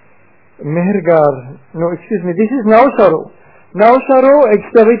Mehergar. No, excuse me. This is Nausharo. Nausharo,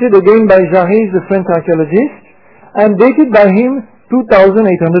 excavated again by Jahiz, the French archaeologist, and dated by him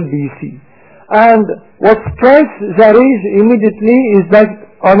 2800 BC. And what strikes Jahiz immediately is that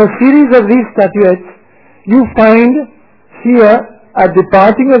on a series of these statuettes, you find here, at the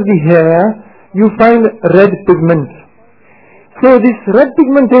parting of the hair, you find red pigment. So this red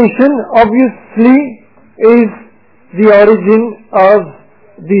pigmentation obviously is the origin of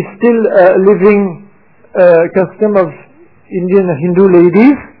the still living custom of Indian Hindu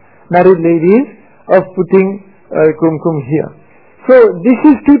ladies, married ladies, of putting kumkum here. So this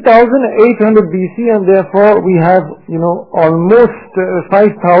is 2800 BC, and therefore we have, almost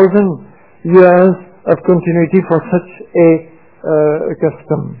 5,000 years of continuity for such a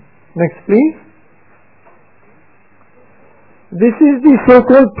custom. Next, please. This is the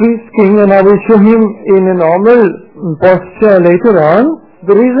so-called priest king, and I will show him in a normal posture later on.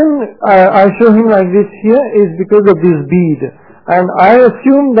 The reason I show him like this here is because of this bead, and I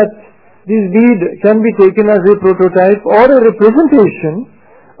assume that this bead can be taken as a prototype or a representation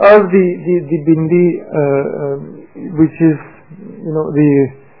of the bindi, which is the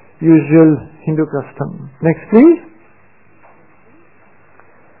usual Hindu custom. Next, please.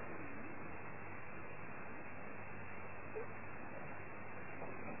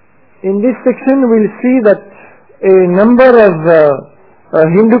 In this section, we'll see that a number of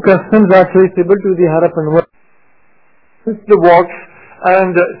Hindu customs are traceable to the Harappan world. The wax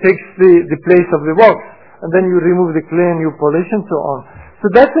and takes the place of the wax, and then you remove the clay and you polish and so on. So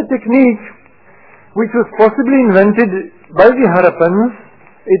that's a technique which was possibly invented by the Harappans.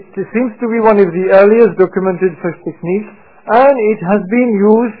 It seems to be one of the earliest documented such techniques, and it has been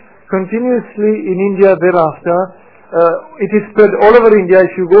used continuously in India thereafter. It is spread all over India.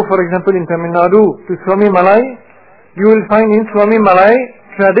 If you go, for example, in Tamil Nadu to Swami Malai, you will find in Swami Malai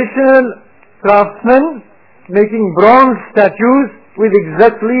traditional craftsmen making bronze statues with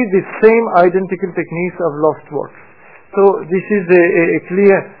exactly the same identical techniques of lost works. So this is a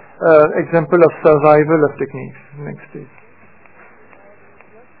clear example of survival of techniques. Next, please.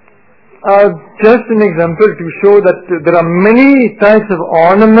 Just an example to show that there are many types of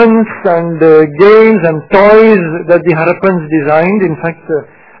ornaments and games and toys that the Harappans designed. In fact,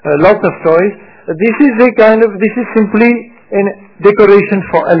 lots of toys. This is simply a decoration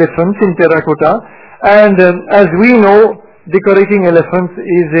for elephants in terracotta, and as we know, decorating elephants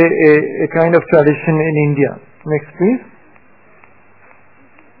is a kind of tradition in India. Next, please.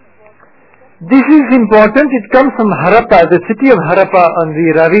 This is important. It comes from Harappa, the city of Harappa on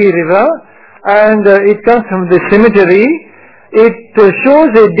the Ravi river, and it comes from the cemetery. It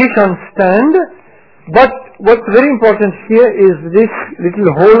shows a dish on stand, but what's very important here is this little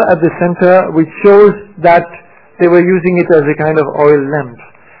hole at the center, which shows that they were using it as a kind of oil lamp.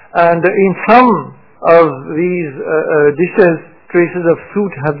 And in some of these dishes, traces of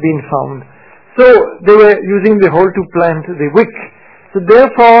soot have been found. So they were using the hole to plant the wick. So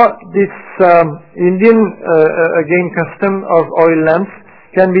therefore, this Indian, again, custom of oil lamps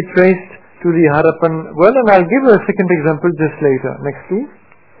can be traced to the Harappan world, and I'll give a second example just later. Next, please.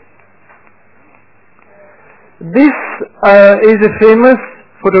 This is a famous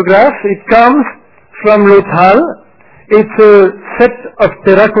photograph. It comes from Lothal. It's a set of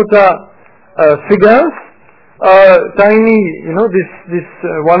terracotta figures, tiny, this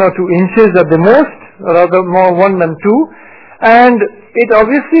 1 or 2 inches at the most, or rather more 1 than 2. And it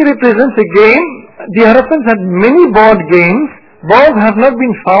obviously represents a game. The Harappans had many board games. Boards have not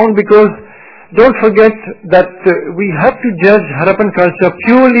been found because, don't forget that we have to judge Harappan culture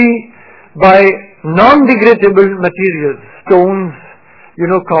purely by non-degradable materials, stones,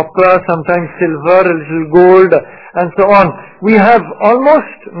 copper, sometimes silver, a little gold, and so on. We have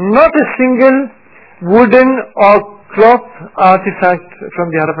almost not a single wooden or cloth artifact from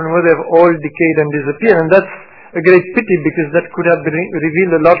the Harappan world. They have all decayed and disappeared, and that's a great pity, because that could have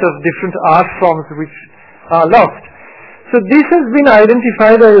revealed a lot of different art forms which are lost. So this has been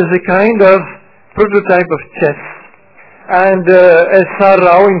identified as a kind of prototype of chess. and S.R.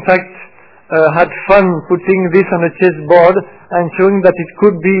 Rao in fact had fun putting this on a chessboard and showing that it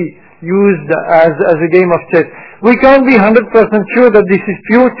could be used as a game of chess. We can't be 100% sure that this is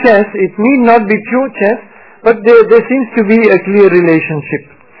pure chess. It need not be pure chess, but there seems to be a clear relationship.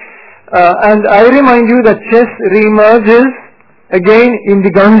 And I remind you that chess re-emerges again in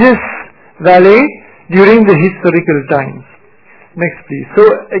the Ganges Valley during the historical times. Next please. So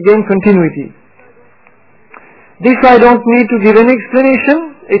again continuity. This I don't need to give any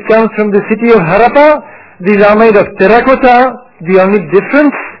explanation. It comes from the city of Harappa. These are made of terracotta. The only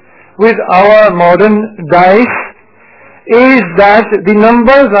difference with our modern dice is that the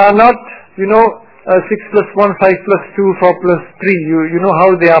numbers are not, 6 plus 1, 5 plus 2, 4 plus 3. You know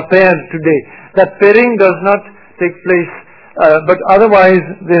how they are paired today. That pairing does not take place, but otherwise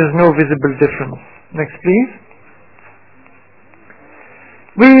there is no visible difference. Next please.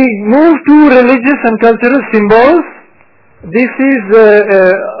 We move to religious and cultural symbols. This is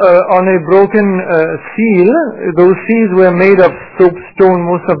on a broken seal. Those seals were made of soapstone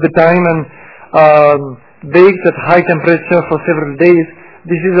most of the time and baked at high temperature for several days.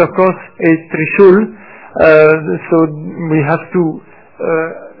 This is of course a trishul. So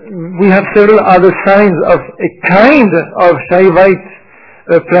we have several other signs of a kind of Shaivite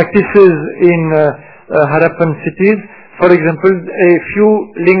practices in Harappan cities. For example, a few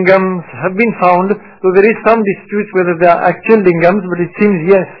lingams have been found, so there is some dispute whether they are actual lingams, but it seems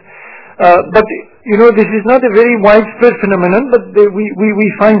yes. But this is not a very widespread phenomenon, but we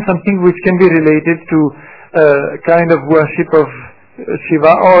find something which can be related to kind of worship of Shiva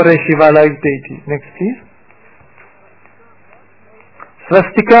or a Shiva-like deity. Next please.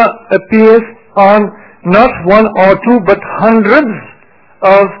 Swastika appears on not one or two but hundreds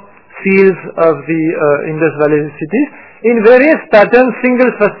of seals of the Indus Valley cities in various patterns,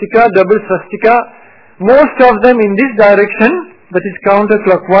 single swastika, double swastika, most of them in this direction, that is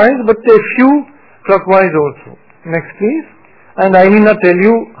counterclockwise, but a few clockwise also. Next please. And I need not tell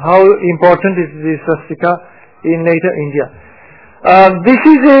you how important is the swastika in later India. This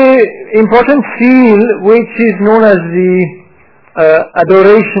is a important seal which is known as the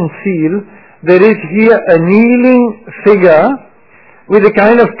adoration seal. There is here a kneeling figure with a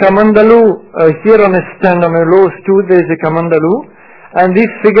kind of kamandalu here on a stand, on a low stool there is a kamandalu, and this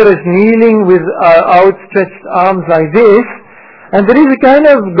figure is kneeling with outstretched arms like this, and there is a kind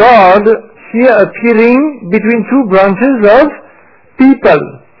of god here appearing between two branches of people.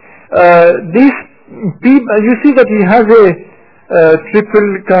 These people, you see that he has a triple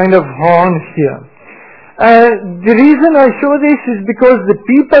kind of horn here. The reason I show this is because the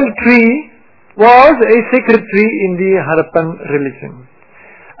peepal tree was a sacred tree in the Harappan religion.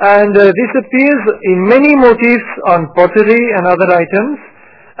 And this appears in many motifs on pottery and other items,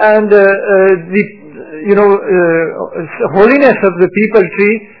 and the holiness of the peepal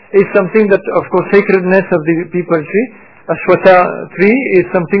tree is something that, of course, sacredness of the peepal tree, Ashwata tree, is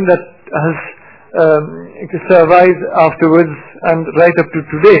something that has survived afterwards and right up to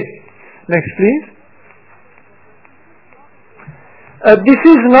today. Next please. This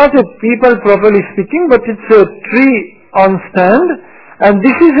is not a peepal properly speaking, but it's a tree on stand, and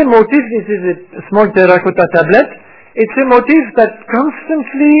this is a motif. This is a small terracotta tablet. It's a motif that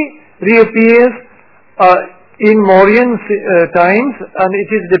constantly reappears in Mauryan times, and it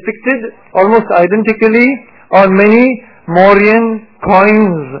is depicted almost identically on many Mauryan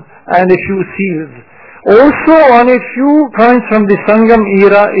coins and a few seals. Also on a few coins from the Sangam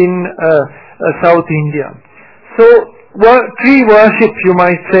era in South India. So tree worship, you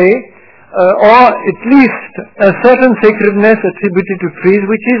might say, or at least a certain sacredness attributed to trees,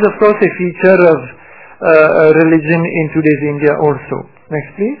 which is of course a feature of religion in today's India also.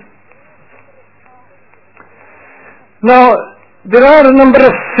 Next please. Now, there are a number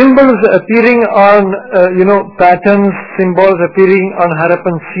of symbols appearing on, patterns, symbols appearing on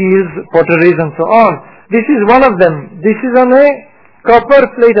Harappan seals, potteries and so on. This is one of them. This is on a copper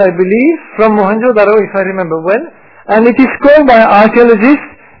plate, I believe, from Mohenjo-daro, if I remember well. And it is called by archaeologists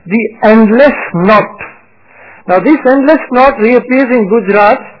the endless knot. Now this endless knot reappears in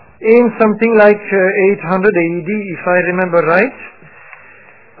Gujarat in something like 800 AD, if I remember right.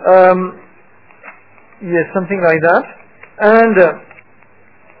 Yes, something like that. And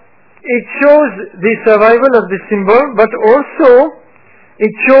it shows the survival of the symbol, but also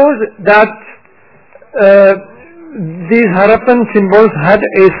it shows that these Harappan symbols had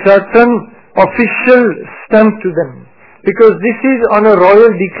a certain official stamp to them, because this is on a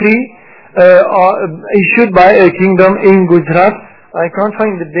royal decree issued by a kingdom in Gujarat. I can't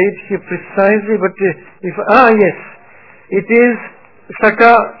find the date here precisely, but yes, it is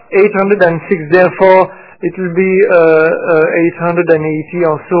Saka 806. Therefore, it will be 880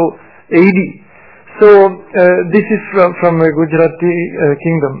 or so AD. So this is from Gujarati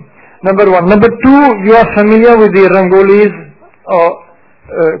kingdom. Number one. Number two, you are familiar with the rangolis or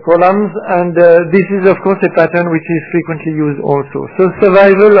columns, and this is of course a pattern which is frequently used also. So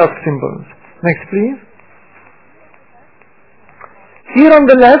survival of symbols. Next please. Here on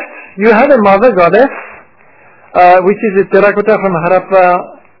the left you have a mother goddess which is a terracotta from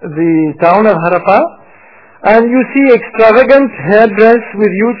Harappa, the town of Harappa, and you see extravagant hairdress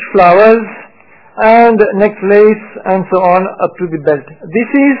with huge flowers and necklace and so on up to the belt. This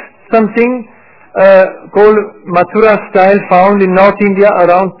is something called Mathura style, found in North India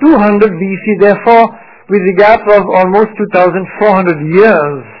around 200 BC, therefore with a gap of almost 2400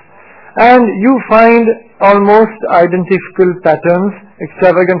 years. And you find almost identical patterns,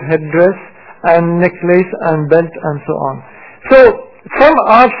 extravagant headdress and necklace and belt and so on. So some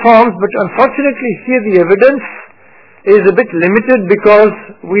art forms, but unfortunately here the evidence is a bit limited because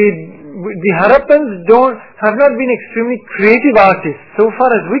the Harappans have not been extremely creative artists. So far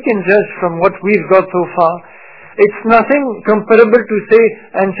as we can judge from what we've got so far, it's nothing comparable to say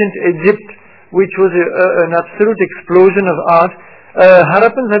ancient Egypt, which was an absolute explosion of art.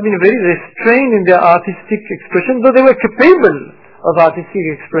 Harappans have been very restrained in their artistic expression, though they were capable of artistic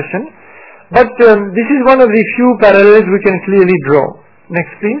expression. But this is one of the few parallels we can clearly draw.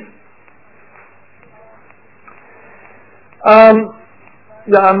 Next please.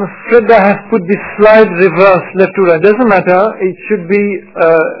 Yeah, I'm afraid I have put this slide reverse, left to right. Doesn't matter. It should be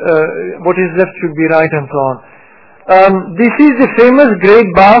what is left should be right and so on. This is the famous great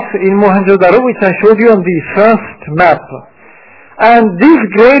bath in Mohenjo-daro, which I showed you on the first map. And this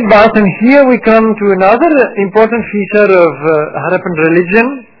great bath, and here we come to another important feature of Harappan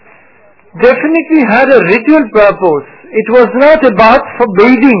religion, definitely had a ritual purpose. It was not a bath for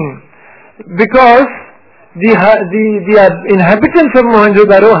bathing, because the inhabitants of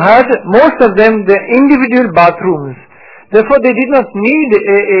Mohenjo-daro had, most of them, their individual bathrooms. Therefore, they did not need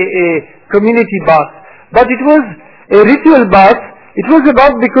a community bath. But it was a ritual bath. It was a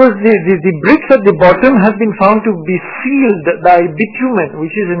bath because the bricks at the bottom have been found to be sealed by bitumen,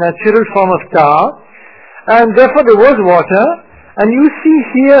 which is a natural form of tar, and therefore there was water. And you see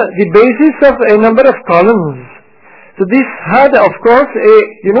here the basis of a number of columns. So this had, of course,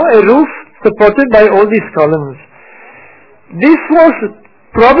 a roof supported by all these columns. This was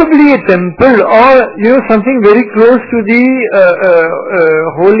probably a temple, or something very close to the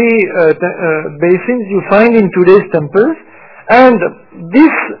holy basins you find in today's temples. And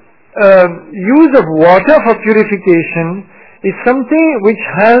this use of water for purification is something which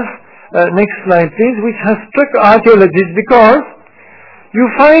has, next slide please, which has struck archaeologists, because you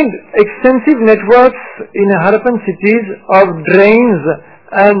find extensive networks in Harappan cities of drains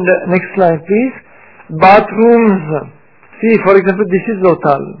and, next slide please, bathrooms. See, for example, this is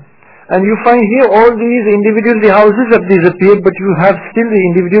Lothal. And you find here all these individual, the houses have disappeared, but you have still the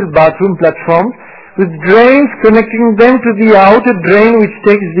individual bathroom platforms with drains connecting them to the outer drain which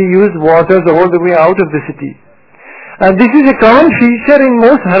takes the used waters all the way out of the city. And this is a common feature in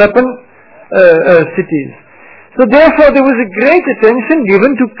most Harappan cities. So therefore there was a great attention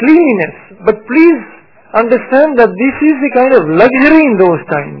given to cleanliness. But please understand that this is a kind of luxury in those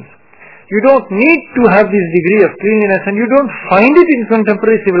times. You don't need to have this degree of cleanliness, and you don't find it in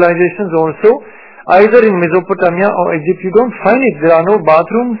contemporary civilizations also, either in Mesopotamia or Egypt. You don't find it. There are no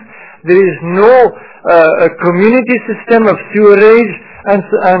bathrooms. There is no community system of sewerage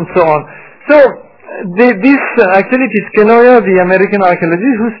and so on. So actually it is Kenoya, the American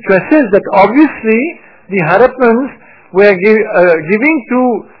archaeologist, who stresses that obviously the Harappans were giving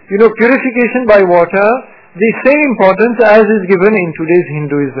to purification by water the same importance as is given in today's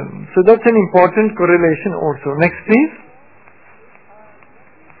Hinduism. So that's an important correlation also. Next please.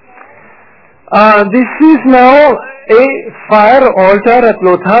 This is now a fire altar at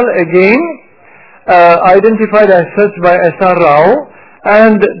Lothal, again identified as such by S.R. Rao,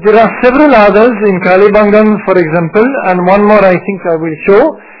 and there are several others in Kalibangan, for example, and one more I think I will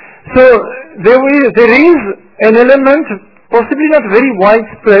show. So there is an element, possibly not very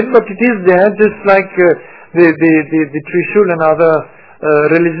widespread, but it is there, just like the Trishul and other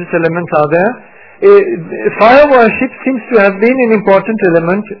religious elements are there. Fire worship seems to have been an important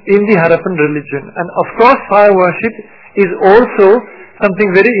element in the Harappan religion, and of course fire worship is also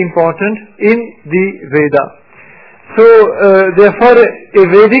something very important in the Veda. So therefore a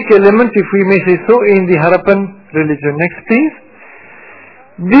Vedic element, if we may say so, in the Harappan religion. Next please.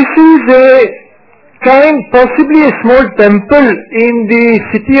 This is possibly a small temple in the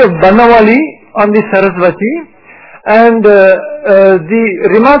city of Banawali on the Saraswati, And the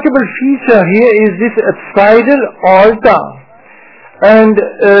remarkable feature here is this apsidal altar. And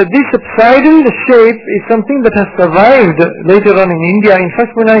this apsidal shape is something that has survived later on in India. In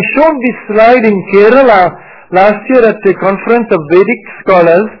fact, when I showed this slide in Kerala last year at the conference of Vedic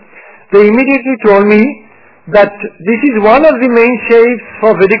scholars, they immediately told me that this is one of the main shapes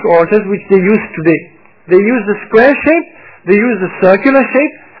for Vedic altars which they use today. They use the square shape, they use the circular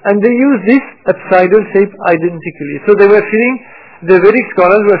shape, and they use this apsidal shape identically. So the Vedic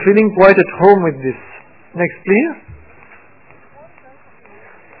scholars were feeling quite at home with this. Next please.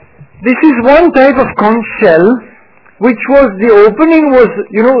 This is one type of conch shell which was, the opening was,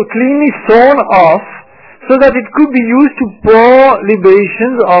 cleanly sewn off so that it could be used to pour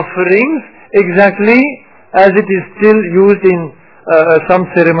libations, offerings, exactly as it is still used in some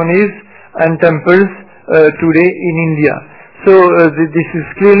ceremonies and temples today in India. So this is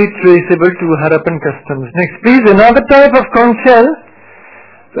clearly traceable to Harappan customs. Next please, another type of conch shell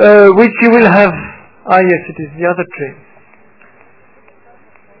which you will have, yes, it is the other tray.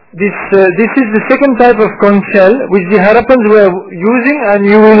 This is the second type of conch shell which the Harappans were using, and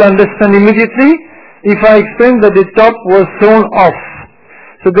you will understand immediately if I explain that the top was sewn off.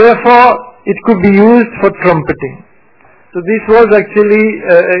 So therefore it could be used for trumpeting. So this was actually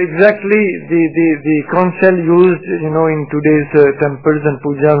exactly the conch shell used, in today's temples and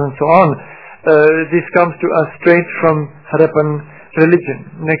pujas and so on. This comes to us straight from Harappan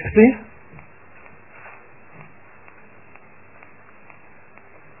religion. Next please.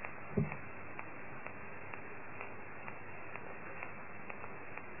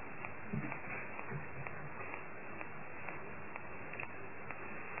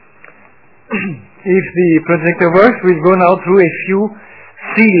 If the projector works, we'll go now through a few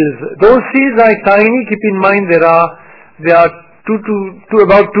seals. Those seals are tiny. Keep in mind they are about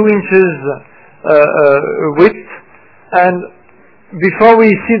 2 inches width. And before we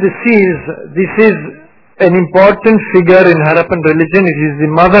see the seals, this is an important figure in Harappan religion. It is the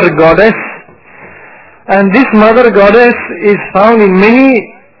mother goddess. And this mother goddess is found in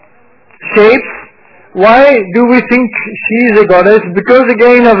many shapes. Why do we think she is a goddess? Because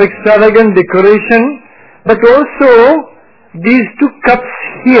again of extravagant decoration, but also these 2 cups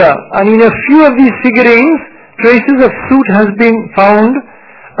here, and in a few of these figurines, traces of soot has been found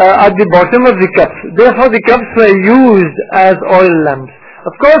at the bottom of the cups. Therefore the cups were used as oil lamps.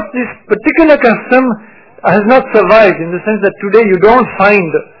 Of course this particular custom has not survived, in the sense that today you don't find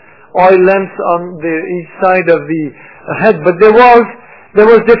oil lamps on each side of the head, but there was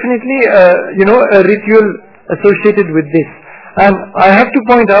definitely a ritual associated with this. And I have to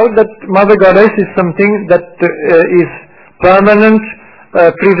point out that Mother Goddess is something that is permanent,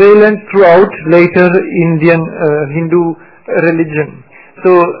 prevalent throughout later Indian Hindu religion.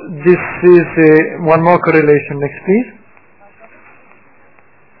 So this is one more correlation. Next please.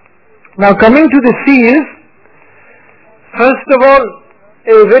 Now coming to the seals, first of all,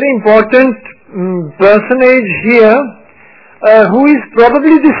 a very important personage here, who is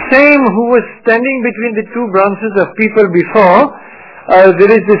probably the same who was standing between the 2 branches of people before. There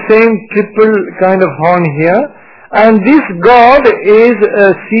is the same triple kind of horn here, and this god is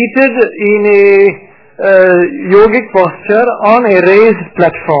seated in a yogic posture on a raised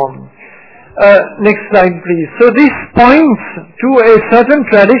platform. Next slide please. So this points to a certain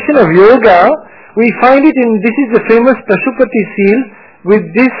tradition of yoga. We find it in, this is the famous Pashupati seal with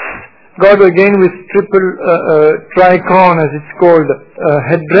this god again with triple tricorn, as it's called,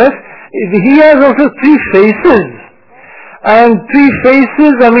 headdress. He has also 3 faces, and 3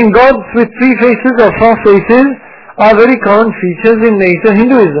 faces, gods with 3 faces or 4 faces are very common features in later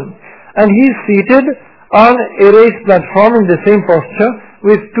Hinduism, and he is seated on a raised platform in the same posture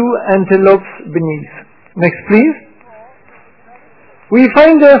with 2 antelopes beneath. Next please. We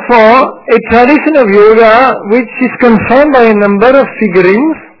find therefore a tradition of yoga which is confirmed by a number of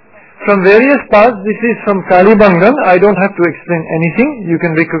figurines from various parts. This is from Kalibangan. I don't have to explain anything. You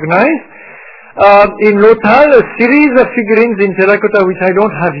can recognize. In Lothal, a series of figurines in terracotta, which I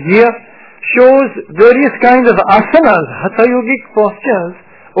don't have here, shows various kinds of asanas, hatha yogic postures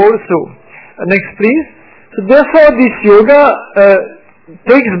also. Next please. So therefore this yoga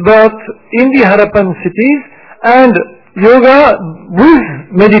takes birth in the Harappan cities, and yoga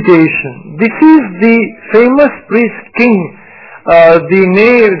with meditation. This is the famous priest king.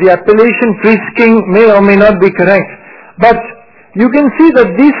 The appellation priest king may or may not be correct, but you can see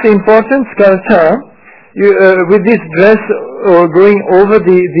that this important sculpture with this dress going over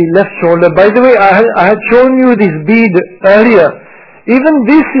the left shoulder. By the way, I had shown you this bead earlier. Even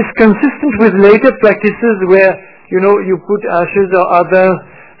this is consistent with later practices where you put ashes or other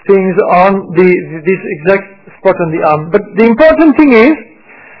things on this exact spot on the arm. But the important thing is,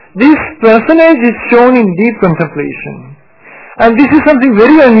 this personage is shown in deep contemplation. And this is something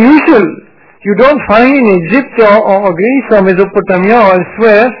very unusual. You don't find in Egypt or Greece or Mesopotamia or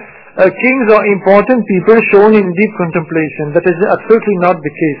elsewhere kings or important people shown in deep contemplation. That is absolutely not the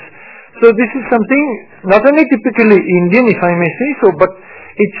case. So this is something not only typically Indian, if I may say so, but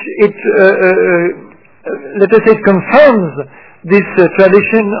let us say it confirms this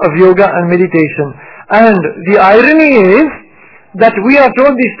tradition of yoga and meditation. And the irony is that we are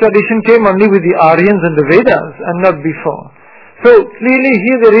told this tradition came only with the Aryans and the Vedas and not before. So clearly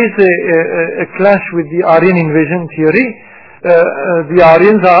here there is a clash with the Aryan invasion theory. The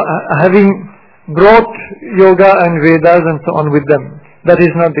Aryans are having brought yoga and Vedas and so on with them. That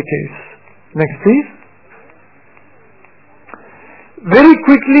is not the case. Next please. Very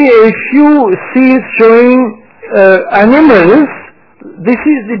quickly a few scenes showing animals. This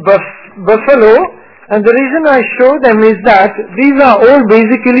is the buffalo, and the reason I show them is that these are all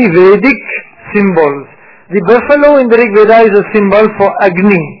basically Vedic symbols. The buffalo in the Rig Veda is a symbol for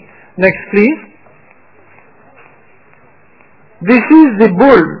Agni. Next please. This is the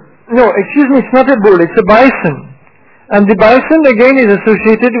bull. No, excuse me, it's not a bull, it's a bison. And the bison again is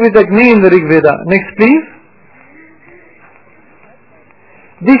associated with Agni in the Rig Veda. Next please.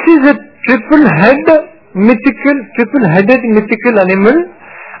 This is a triple-headed mythical animal,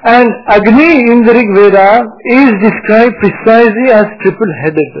 and Agni in the Rig Veda is described precisely as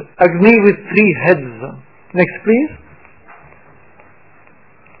triple-headed. Agni with 3 heads. Next please.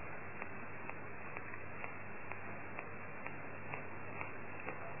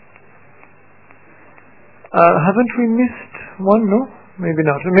 Haven't we missed one? No? Maybe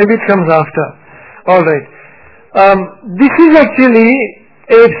not. Maybe it comes after. Alright. This is actually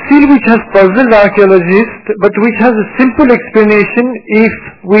a seal which has puzzled archaeologists, but which has a simple explanation if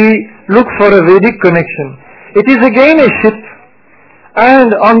we look for a Vedic connection. It is again a ship,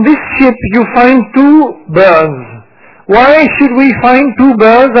 and on this ship you find 2 birds. Why should we find 2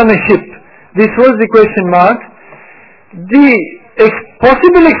 birds on a ship? This was the question mark. The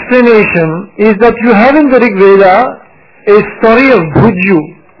possible explanation is that you have in the Rig Veda a story of Bhuju,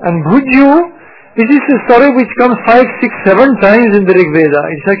 and Bhuju, this is a story which comes 5, 6, 7 times in the Rig Veda.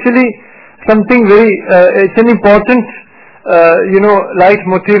 It's actually something very, it's an important,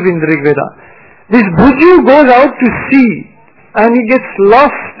 leitmotiv in the Rig Veda. This Bhuju goes out to sea, and he gets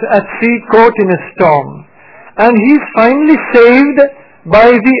lost at sea, caught in a storm. And he is finally saved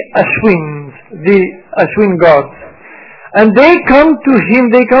by the Ashwin gods. And they come to him,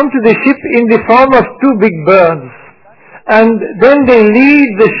 they come to the ship in the form of 2 big birds. And then they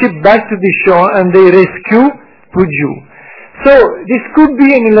lead the ship back to the shore and they rescue Bhuju. So this could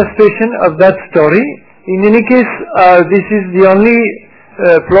be an illustration of that story. In any case, this is the only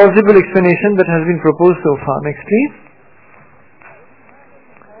plausible explanation that has been proposed so far. Next please.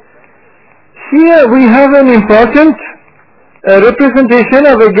 Here we have an important representation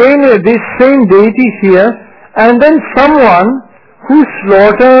of again this same deity here, and then someone who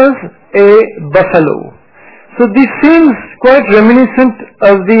slaughters a buffalo. So this seems quite reminiscent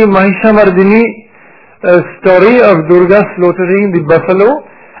of the Mahishamardini story of Durga slaughtering the buffalo,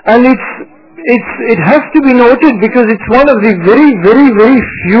 and it has to be noted because it's one of the very, very, very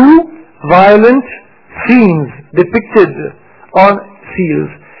few violent scenes depicted on seals.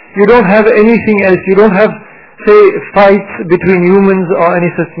 You don't have anything else. You don't have, say, fights between humans or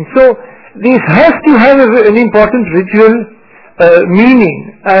any such thing. So this has to have an important ritual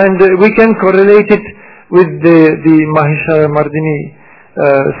meaning, and we can correlate it with the Mahishamardini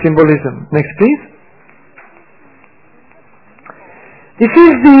symbolism. Next please. This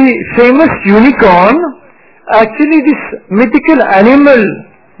is the famous unicorn. Actually this mythical animal,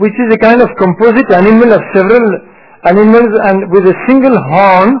 which is a kind of composite animal of several animals and with a single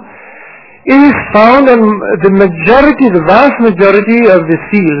horn, is found on the vast majority of the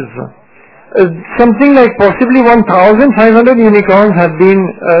seals. Something like possibly 1,500 unicorns have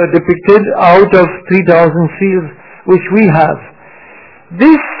been depicted out of 3,000 seals which we have.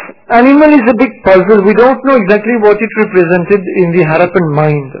 This animal is a big puzzle. We don't know exactly what it represented in the Harappan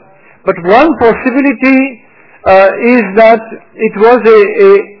mind. But one possibility is that it was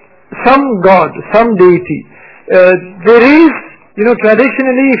some god, some deity. There is,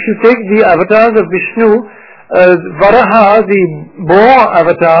 traditionally if you take the avatars of Vishnu, Varaha, the boar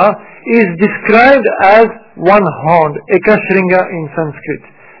avatar, is described as one horn, Ekashringa in Sanskrit,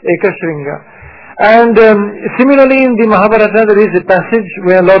 Ekashringa. And similarly in the Mahabharata there is a passage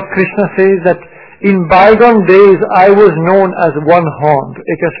where Lord Krishna says that in bygone days I was known as one horned,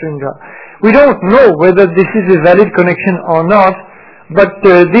 Ekashringa. We don't know whether this is a valid connection or not, but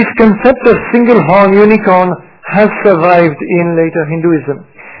this concept of single horn unicorn has survived in later Hinduism.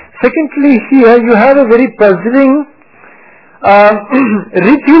 Secondly, here you have a very puzzling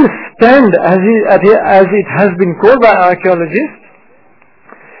ritual stand, as it has been called by archaeologists.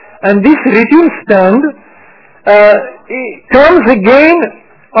 And this ritual stand comes again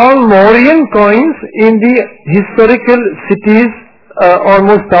on Mauryan coins in the historical cities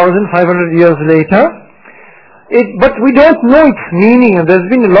almost 1,500 years later. But we don't know its meaning, and there's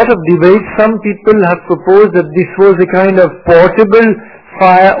been a lot of debate. Some people have proposed that this was a kind of portable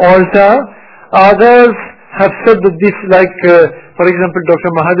fire altar. Others have said that this, like for example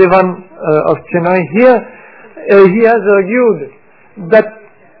Dr. Mahadevan of Chennai here, he has argued that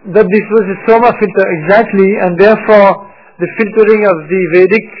this was a soma filter exactly, and therefore the filtering of the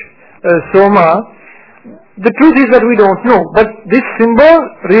Vedic soma. The truth is that we don't know, but this symbol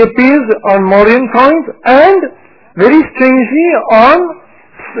reappears on Mauryan coins and very strangely on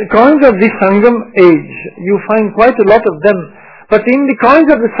coins of the Sangam age. You find quite a lot of them, but in the coins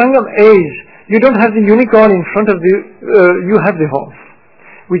of the Sangam age, you don't have the unicorn in front of the, you have the horse,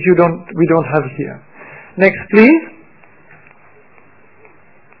 which we don't have here. Next please.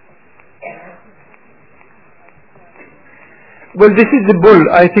 Well, this is the bull.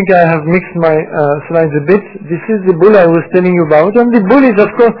 I think I have mixed my slides a bit. This is the bull I was telling you about. And the bull is,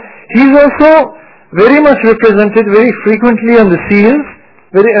 of course, he is also very much represented very frequently on the seals.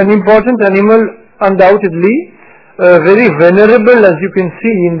 Very an important animal, undoubtedly. Very venerable, as you can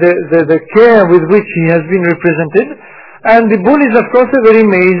see, in the care with which he has been represented. And the bull is, of course, a very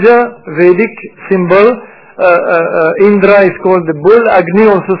major Vedic symbol. Indra is called the bull. Agni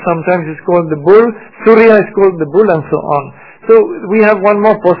also sometimes is called the bull. Surya is called the bull, and so on. So we have one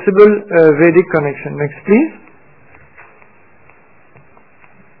more possible Vedic connection. Next please.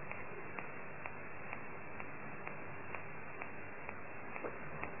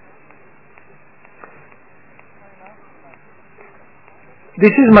 This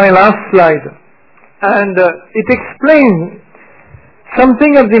is my last slide, and it explains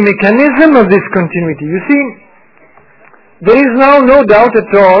something of the mechanism of this continuity. You see, there is now no doubt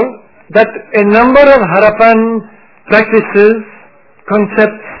at all that a number of Harappan practices,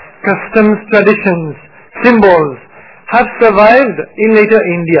 concepts, customs, traditions, symbols have survived in later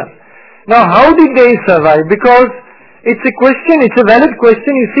India. Now, how did they survive? Because it's a question, it's a valid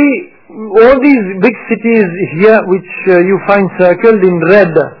question. You see, all these big cities here which you find circled in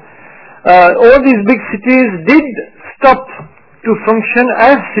red, all these big cities did stop to function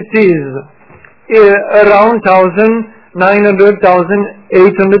as cities around 1900,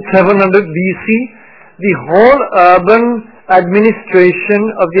 1800, 700 BC. The whole urban administration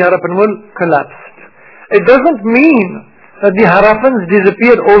of the Harappan world collapsed. It doesn't mean that the Harappans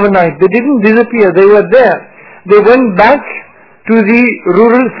disappeared overnight. They didn't disappear. They were there. They went back to the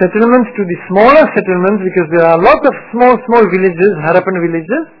rural settlements, to the smaller settlements, because there are a lot of small villages, Harappan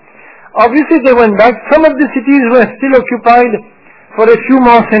villages. Obviously they went back. Some of the cities were still occupied for a few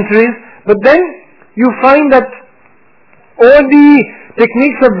more centuries, but then you find that all the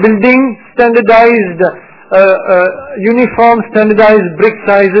techniques of building, standardized uniform, standardized brick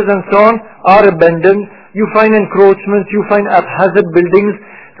sizes and so on are abandoned. You find encroachments, you find haphazard buildings.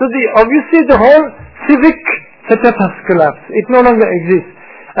 So obviously the whole civic setup has collapsed. It no longer exists.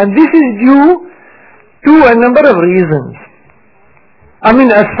 And this is due to a number of reasons. I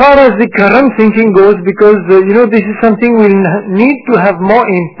mean, as far as the current thinking goes, because this is something we'll need to have more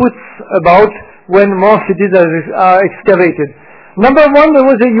inputs about when more cities are excavated. Number one, there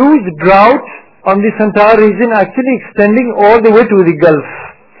was a huge drought on this entire region, actually extending all the way to the Gulf.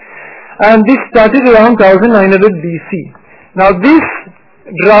 And this started around 1900 BC. Now this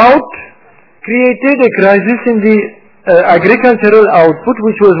drought created a crisis in the agricultural output,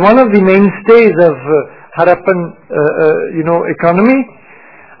 which was one of the mainstays of Harappan economy.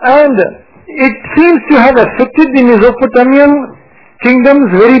 And it seems to have affected the Mesopotamian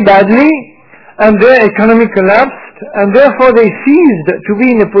kingdoms very badly, and their economy collapsed. And therefore they ceased to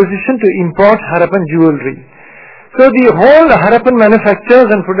be in a position to import Harappan jewelry. So the whole Harappan manufactures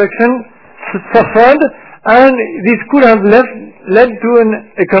and production suffered, and this could have led to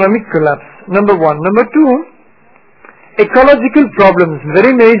an economic collapse. Number one. Number two, ecological problems,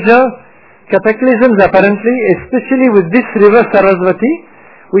 very major cataclysms apparently, especially with this river Saraswati,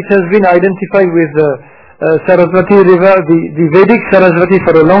 which has been identified with Saraswati river, the Vedic Saraswati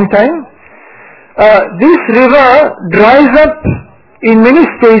for a long time. This river dries up in many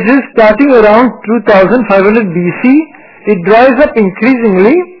stages starting around 2500 BC. It dries up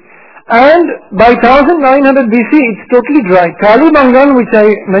increasingly, and by 1900 BC it's totally dry. Kalibangan, which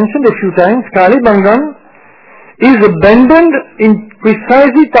I mentioned a few times, Kalibangan is abandoned in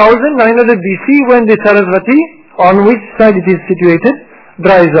precisely 1900 BC when the Saraswati, on which side it is situated,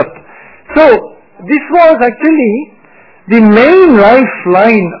 dries up. So this was actually the main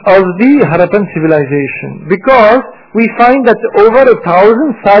lifeline of the Harappan civilization, because we find that over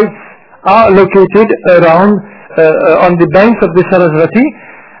 1,000 sites are located around on the banks of the Saraswati,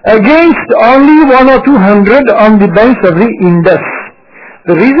 against only 100 or 200 on the banks of the Indus.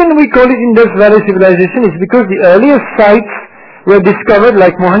 The reason we call it Indus Valley civilization is because the earliest sites were discovered,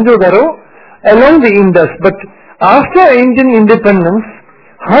 like Mohenjo-daro, along the Indus. But after Indian independence,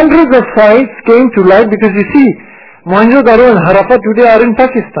 hundreds of sites came to light, because you see, Mohenjo-daro and Harappa today are in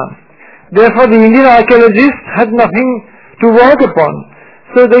Pakistan. Therefore, the Indian archaeologists had nothing to work upon.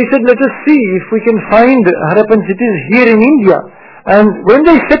 So they said, let us see if we can find Harappan cities here in India. And when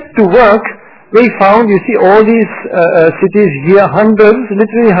they set to work, they found, you see, all these cities here, hundreds,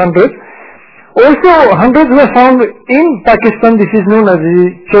 literally hundreds. Also, hundreds were found in Pakistan. This is known as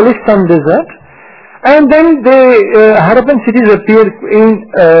the Cholistan desert. And then the Harappan cities appeared in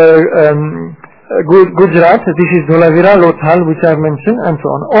Gujarat. This is Dholavira, Lothal, which I have mentioned, and so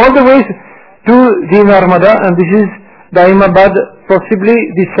on. All the way to the Narmada, and this is Daimabad, possibly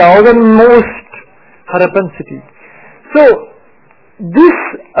the southernmost Harappan city. So, this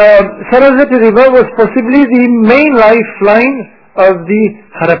Saraswati river was possibly the main lifeline of the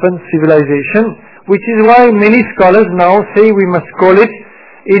Harappan civilization, which is why many scholars now say we must call it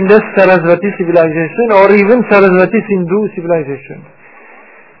Indus Saraswati civilization, or even Saraswati Sindhu civilization.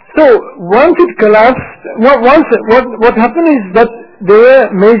 So once it collapsed, what happened is that there were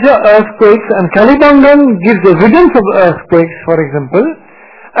major earthquakes, and Kalibangan gives evidence of earthquakes, for example,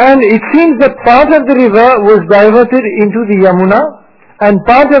 and it seems that part of the river was diverted into the Yamuna, and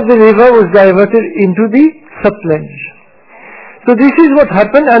part of the river was diverted into the Satluj. So this is what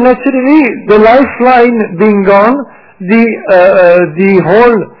happened, and naturally the lifeline being gone, the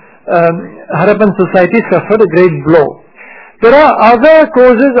whole Harappan society suffered a great blow. There are other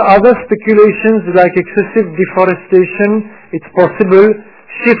causes, other speculations like excessive deforestation, it's possible,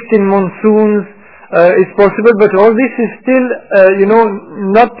 shift in monsoons, it's possible, but all this is still,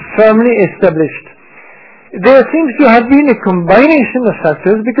 not firmly established. There seems to have been a combination of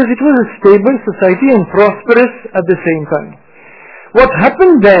factors, because it was a stable society and prosperous at the same time. What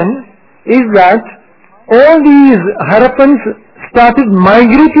happened then is that all these Harappans started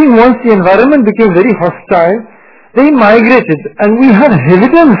migrating once the environment became very hostile. They migrated, and we have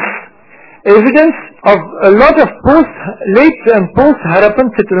evidence of a lot of late and post-Harappan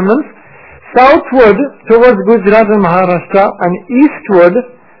settlements southward towards Gujarat and Maharashtra, and eastward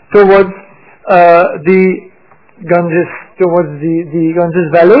towards the Ganges, towards the Ganges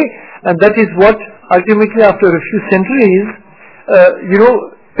Valley, and that is what ultimately, after a few centuries,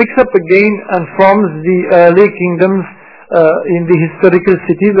 picks up again and forms the early kingdoms in the historical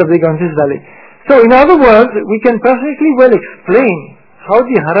cities of the Ganges Valley. So, in other words, we can perfectly well explain how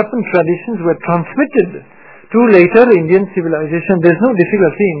the Harappan traditions were transmitted to later Indian civilization. There's no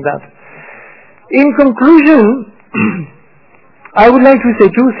difficulty in that. In conclusion, I would like to say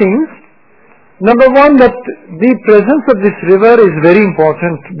two things. Number one, that the presence of this river is very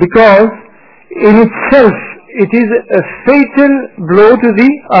important, because in itself it is a fatal blow to the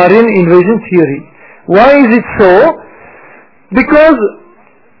Aryan invasion theory. Why is it so? Because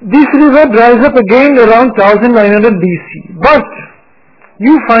this river dries up again around 1900 BC, but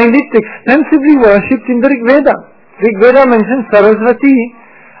you find it extensively worshipped in the Rig Veda. Rig Veda mentions Saraswati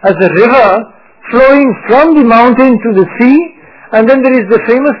as a river flowing from the mountain to the sea, and then there is the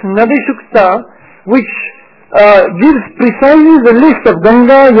famous Nadi Shukta, which gives precisely the list of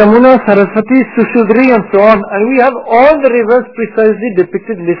Ganga, Yamuna, Saraswati, Sushudri, and so on, and we have all the rivers precisely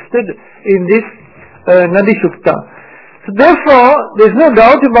depicted, listed in this Nadi Shukta. So therefore, there is no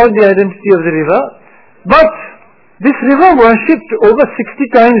doubt about the identity of the river, but this river worshipped over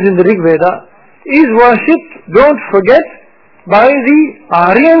 60 times in the Rig Veda is worshipped, don't forget, by the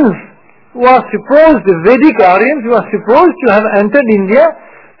Aryans, who are supposed, the Vedic Aryans, who are supposed to have entered India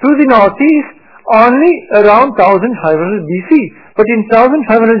through the northeast only around 1500 BC. But in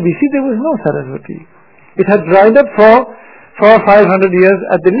 1500 BC there was no Saraswati. It had dried up for 500 years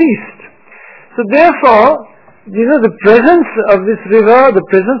at the least. So therefore, the presence of this river, the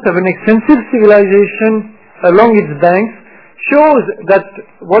presence of an extensive civilization along its banks, shows that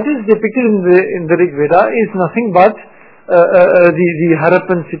what is depicted in the Rig Veda is nothing but the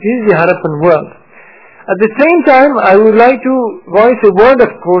Harappan cities, the Harappan world. At the same time, I would like to voice a word of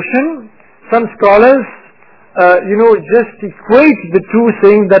caution. Some scholars, just equate the two,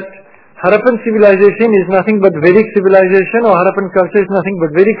 saying that Harappan civilization is nothing but Vedic civilization, or Harappan culture is nothing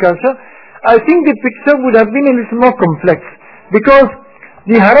but Vedic culture. I think the picture would have been a little more complex. because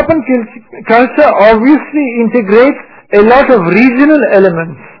the Harappan culture obviously integrates a lot of regional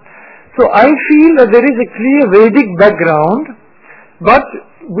elements. So I feel that there is a clear Vedic background, but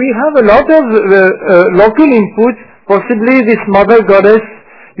we have a lot of local inputs, possibly this mother goddess.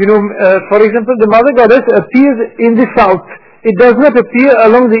 For example, the mother goddess appears in the south. It does not appear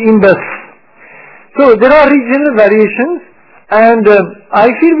along the Indus. So there are regional variations, and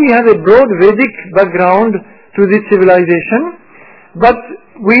I feel we have a broad Vedic background to this civilization, but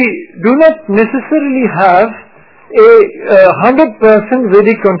we do not necessarily have a 100%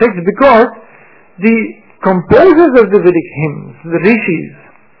 Vedic context, because the composers of the Vedic hymns, the rishis,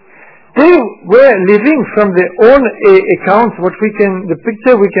 they were living from their own accounts. The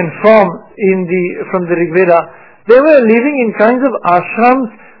picture we can form from the Rig Veda, they were living in kinds of ashrams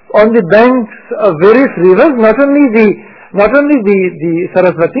on the banks of various rivers, not only the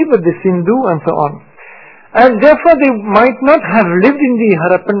Saraswati, but the Sindhu and so on. And therefore they might not have lived in the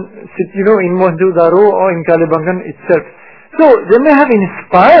Harappan city, in Mohenjo-daro or in Kalibangan itself. So they may have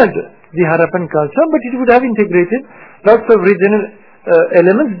inspired the Harappan culture, but it would have integrated lots of regional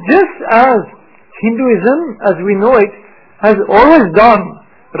elements, just as Hinduism as we know it has always done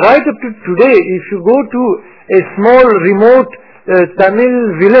right up to today. If you go to a small remote Tamil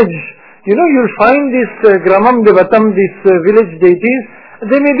village, you'll find this Gramam Devatam, these village deities.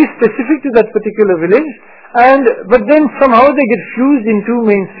 They may be specific to that particular village, but then somehow they get fused into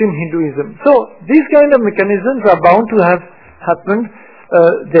mainstream Hinduism. So these kind of mechanisms are bound to have happened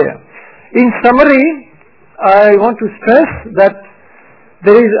there. In summary, I want to stress that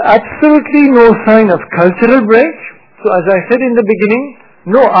there is absolutely no sign of cultural break. So as I said in the beginning,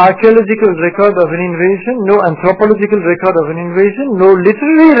 no archaeological record of an invasion, no anthropological record of an invasion, no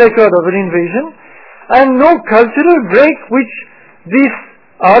literary record of an invasion, and no cultural break which this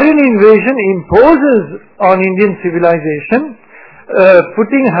Aryan invasion imposes on Indian civilization,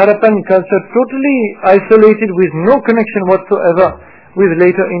 putting Harappan culture totally isolated with no connection whatsoever with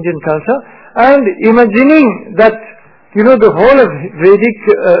later Indian culture, and imagining that the whole of Vedic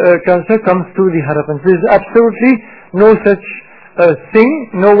culture comes to the Harappans. There is absolutely no such thing.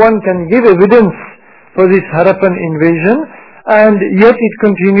 No one can give evidence for this Harappan invasion, and yet it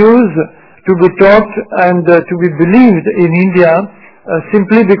continues to be taught and to be believed in India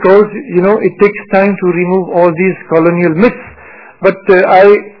simply because it takes time to remove all these colonial myths. But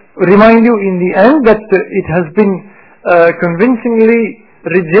I remind you in the end that it has been convincingly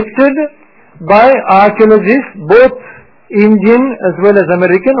rejected by archaeologists, both Indian as well as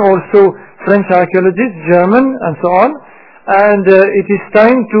American, also French archaeologists, German and so on. And it is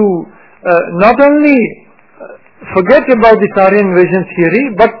time to not only forget about this Aryan invasion theory,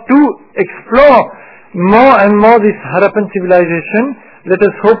 but to explore more and more this Harappan civilization. Let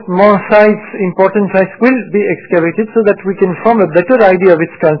us hope more sites, important sites will be excavated so that we can form a better idea of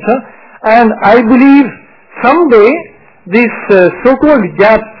its culture. And I believe someday this so-called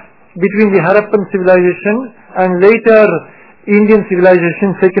gap between the Harappan civilization and later Indian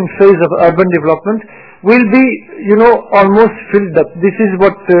civilization, second phase of urban development, will be, almost filled up. This is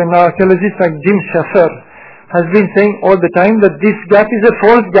what an archaeologist like Jim Shaffer has been saying all the time, that this gap is a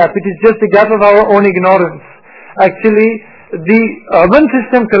false gap. It is just a gap of our own ignorance. Actually, the urban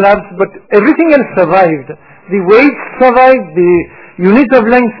system collapsed, but everything else survived. The weights survived, the units of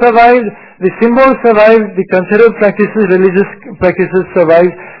length survived, the symbols survived, the cultural practices, religious practices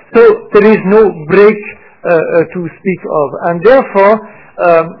survived. So there is no break to speak of, and therefore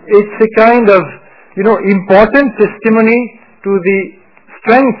it's a kind of important testimony to the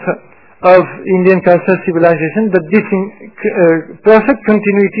strength of Indian cultural civilization, that this perfect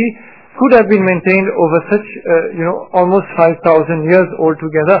continuity could have been maintained over such almost 5,000 years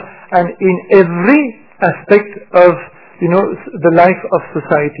altogether, and in every aspect of the life of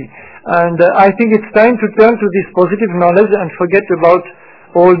society. And I think it's time to turn to this positive knowledge and forget about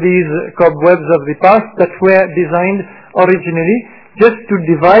all these cobwebs of the past that were designed originally just to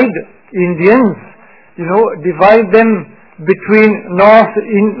divide Indians, divide them between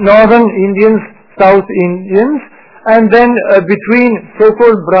northern Indians, South Indians, and then between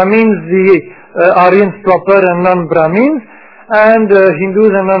so-called Brahmins, the Aryans proper and non-Brahmins, and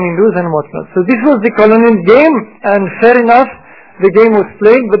Hindus and non-Hindus and whatnot. So this was the colonial game, and fair enough, the game was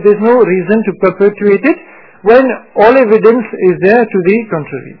played, but there's no reason to perpetuate it when all evidence is there to the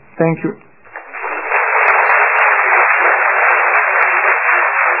contrary. Thank you.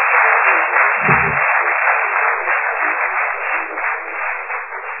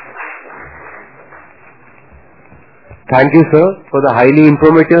 Thank you, sir, for the highly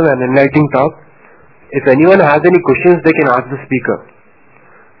informative and enlightening talk. If anyone has any questions, they can ask the speaker.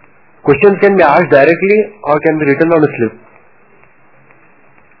 Questions can be asked directly or can be written on a slip.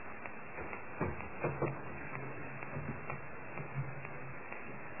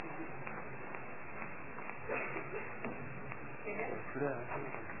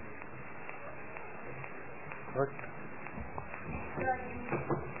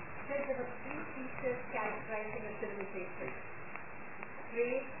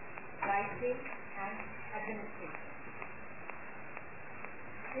 Trade, writing, and administration.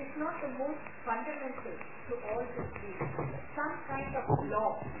 It's not the most fundamental to all the three. Some kind of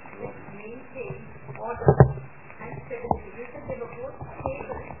law which maintains order and stability. You said they were both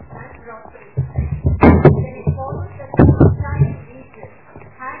stable and prosperous. Then it follows that the entire region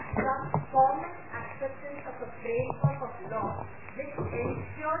has some common acceptance of a framework of law which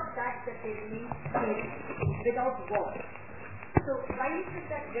ensures that they remain stable without war. So why is it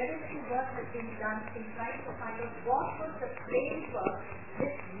that very little work has been done in trying to find out what was the framework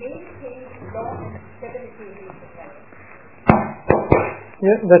which maintains law and stability in the society?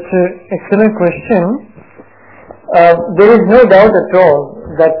 Yeah, that's an excellent question. There is no doubt at all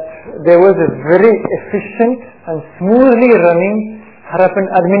that there was a very efficient and smoothly running Harappan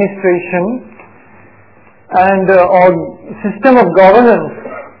administration and or system of governance.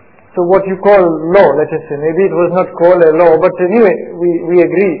 So what you call law, let us say, maybe it was not called a law, but anyway, we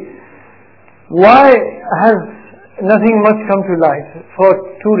agree. Why has nothing much come to light? For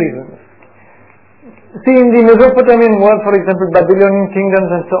two reasons. See, in the Mesopotamian world, for example, Babylonian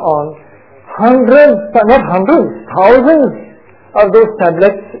kingdoms and so on, thousands of those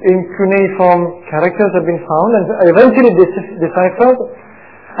tablets in cuneiform characters have been found and eventually deciphered.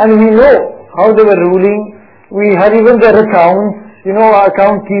 And we know how they were ruling. We had even their accounts,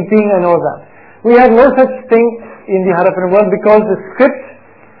 account keeping and all that. We have no such thing in the Harappan world because the script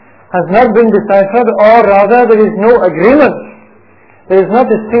has not been deciphered, or rather there is no agreement. There is not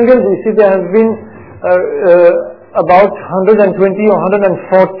a single, you see, there has been about 120 or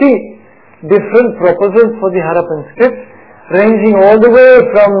 140 different proposals for the Harappan script, ranging all the way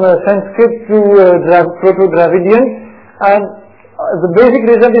from Sanskrit to Proto-Dravidian, and the basic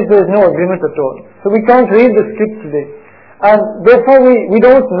result is there is no agreement at all. So we can't read the script today. And therefore we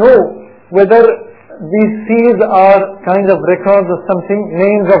don't know whether these seals are kinds of records or something,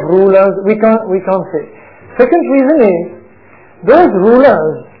 names of rulers, we can't say. Second reason is, those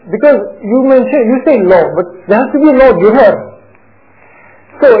rulers, because you say law, but there has to be a lawgiver.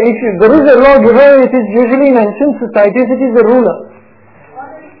 So if there is a lawgiver, it is usually in ancient societies, it is the ruler.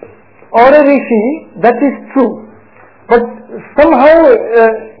 Or a rishi, that is true. But somehow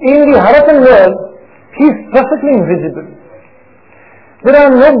in the Harappan world, he is perfectly invisible. There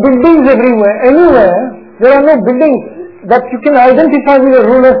are no buildings everywhere, anywhere. There are no buildings that you can identify with a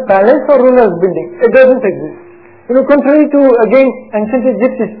ruler's palace or ruler's building. It doesn't exist. Contrary to, again, ancient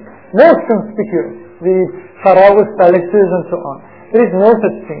Egypt is most conspicuous, the pharaoh's palaces and so on. There is no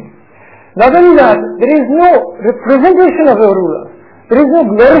such thing. Not only that, there is no representation of a ruler. There is no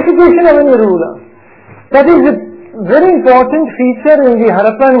glorification of any ruler. That is a very important feature in the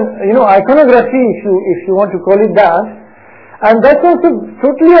Harappan, iconography, if you want to call it that. And that's also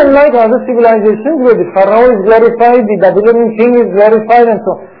totally unlike other civilizations where the pharaoh is glorified, the Babylonian king is glorified and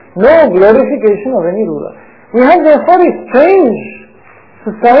so on. No glorification of any ruler. We have therefore a strange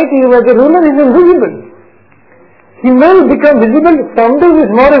society where the ruler is invisible. He may become visible someday with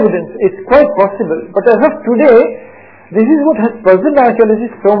more evidence. It's quite possible. But as of today, this is what has puzzled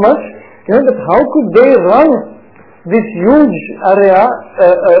archaeologists so much, that how could they run this huge area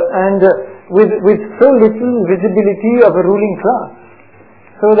and with so little visibility of a ruling class.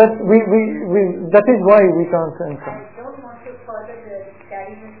 So that that is why we can't answer. I don't want to further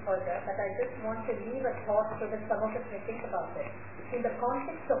carry this further, but I just want to leave a thought so that some of us may think about it. In the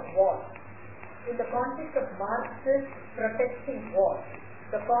context of war, in the context of Marxist protesting war,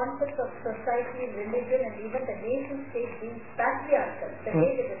 the concept of society, religion, and even the nation state being patriarchal, the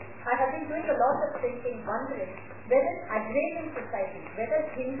way it is. I have been doing a lot of thinking, wondering whether agrarian society, whether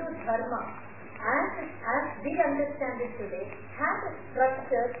Hindu dharma, as we understand it today, had a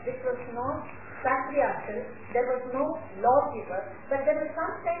structure which was not patriarchal, there was no lawgiver, but there was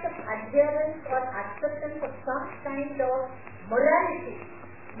some kind of adherence or acceptance of some kind of morality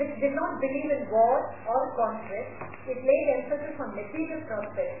which did not believe in war or conflict. It laid emphasis on material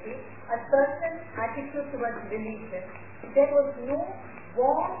prosperity, a certain attitude towards religion. There was no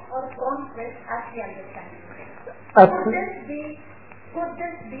war or conflict as we understand it. Could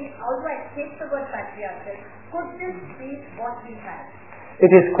this be, although I hate the word patriarchal, could this be what we have?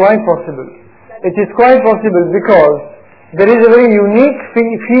 It is quite possible. It is quite possible because there is a very unique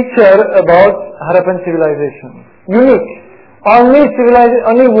feature about Harappan civilization. Unique. Only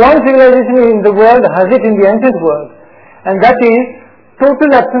one civilization in the world has it in the ancient world, and that is total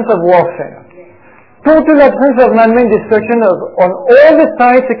absence of warfare. total absence of man-made destruction on all the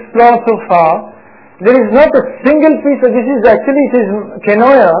sites explored so far. There is not a single piece of this. Is actually, it is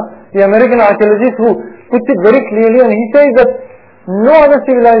Kenoya, the American archaeologist, who puts it very clearly, and he says that no other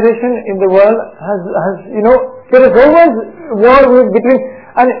civilization in the world has there is always war between,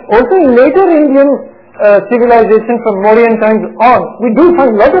 and also in later Indian civilization from Mauryan times on, we do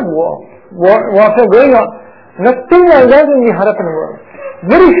find a lot of warfare going on. Nothing like that in the Harappan world.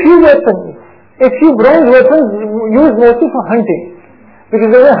 Very few weapons. A few bronze weapons used mostly for hunting, because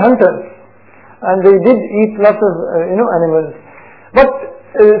they were hunters and they did eat lots of animals. But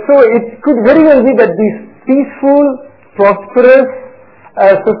so it could very well be that this peaceful, prosperous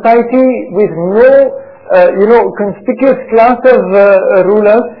society with no conspicuous class of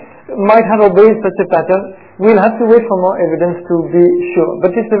rulers might have obeyed such a pattern. We'll have to wait for more evidence to be sure.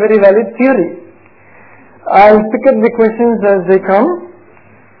 But it's a very valid theory. I'll pick up the questions as they come.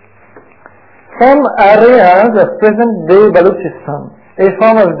 Some areas of present-day Balochistan, a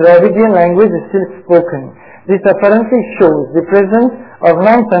form of Dravidian language is still spoken. This apparently shows the presence of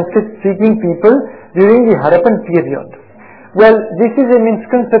non-Sanskrit speaking people during the Harappan period. Well, this is a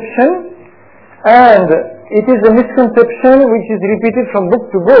misconception, and it is a misconception which is repeated from book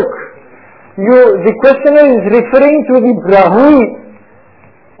to book. The questioner is referring to the Brahui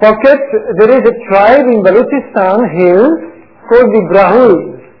pocket. There is a tribe in Balochistan hills called the Brahuis.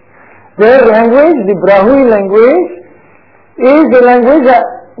 Their language, the Brahui language, is a language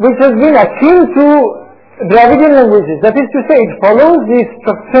which has been akin to Dravidian languages. That is to say, it follows the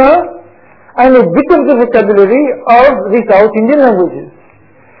structure and a bit of the vocabulary of the South Indian languages.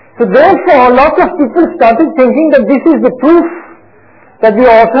 So therefore, lots of people started thinking that this is the proof that the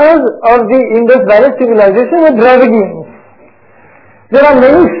authors of the Indus Valley civilization were Dravidians. There are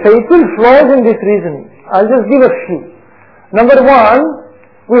many fatal flaws in this reasoning. I'll just give a few. Number one,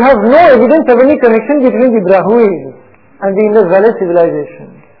 we have no evidence of any connection between the Brahuis and the Indus Valley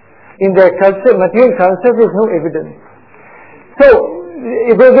civilization. In their culture, material culture, there is no evidence. So,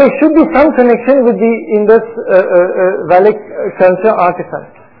 there should be some connection with the Indus Valley culture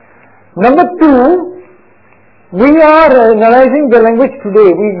artifacts. Number two, we are analyzing the language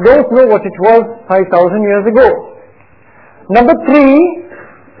today. We don't know what it was 5,000 years ago. Number three,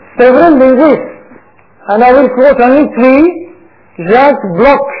 several linguists, and I will quote only three: Jacques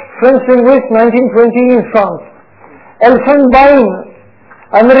Bloch, French linguist, 1920 in France; Elfenbein,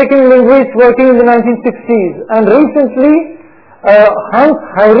 American linguist working in the 1960s; and recently Hans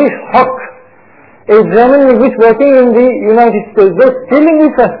Heinrich Hock, a German linguist working in the United States. Those three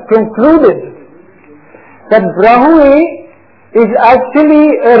linguists have concluded that Brahui is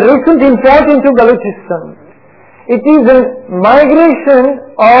actually a recent import into Balochistan. It is a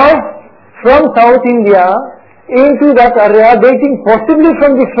migration from South India into that area, dating possibly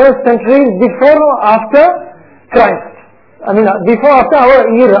from the 1st century before or after Christ. Before or after our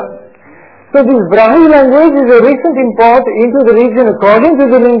era. So this Brahui language is a recent import into the region. According to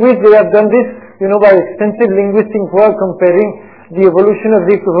the linguists, they have done this, by extensive linguistic work comparing the evolution of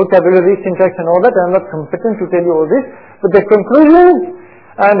the vocabulary, syntax and all that. I am not competent to tell you all this. But the conclusions,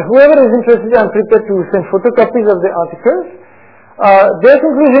 and whoever is interested, I am prepared to send photocopies of the articles. Their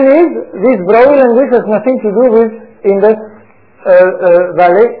conclusion is, this Brahui language has nothing to do with Indus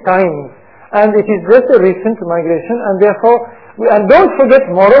Valley times. And it is just a recent migration, and therefore, and don't forget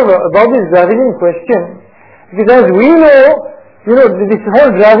moreover about this Dravidian question, because as we know, this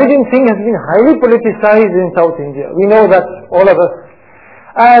whole Dravidian thing has been highly politicized in South India. We know that, all of us.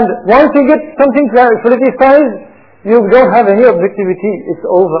 And once you get something politicized, you don't have any objectivity, it's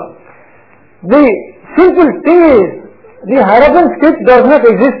over. The simple thing is, the Harappan script does not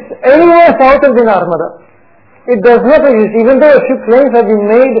exist anywhere south of the Narmada. It does not exist, even though a few claims have been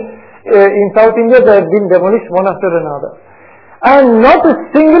made in South India, they have been demolished one after another. And not a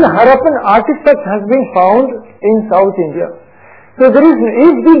single Harappan artifact has been found in South India. So if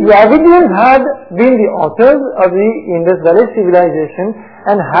the Dravidians had been the authors of the Indus Valley civilization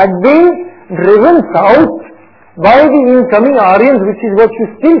and had been driven south by the incoming Aryans, which is what you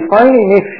still find in a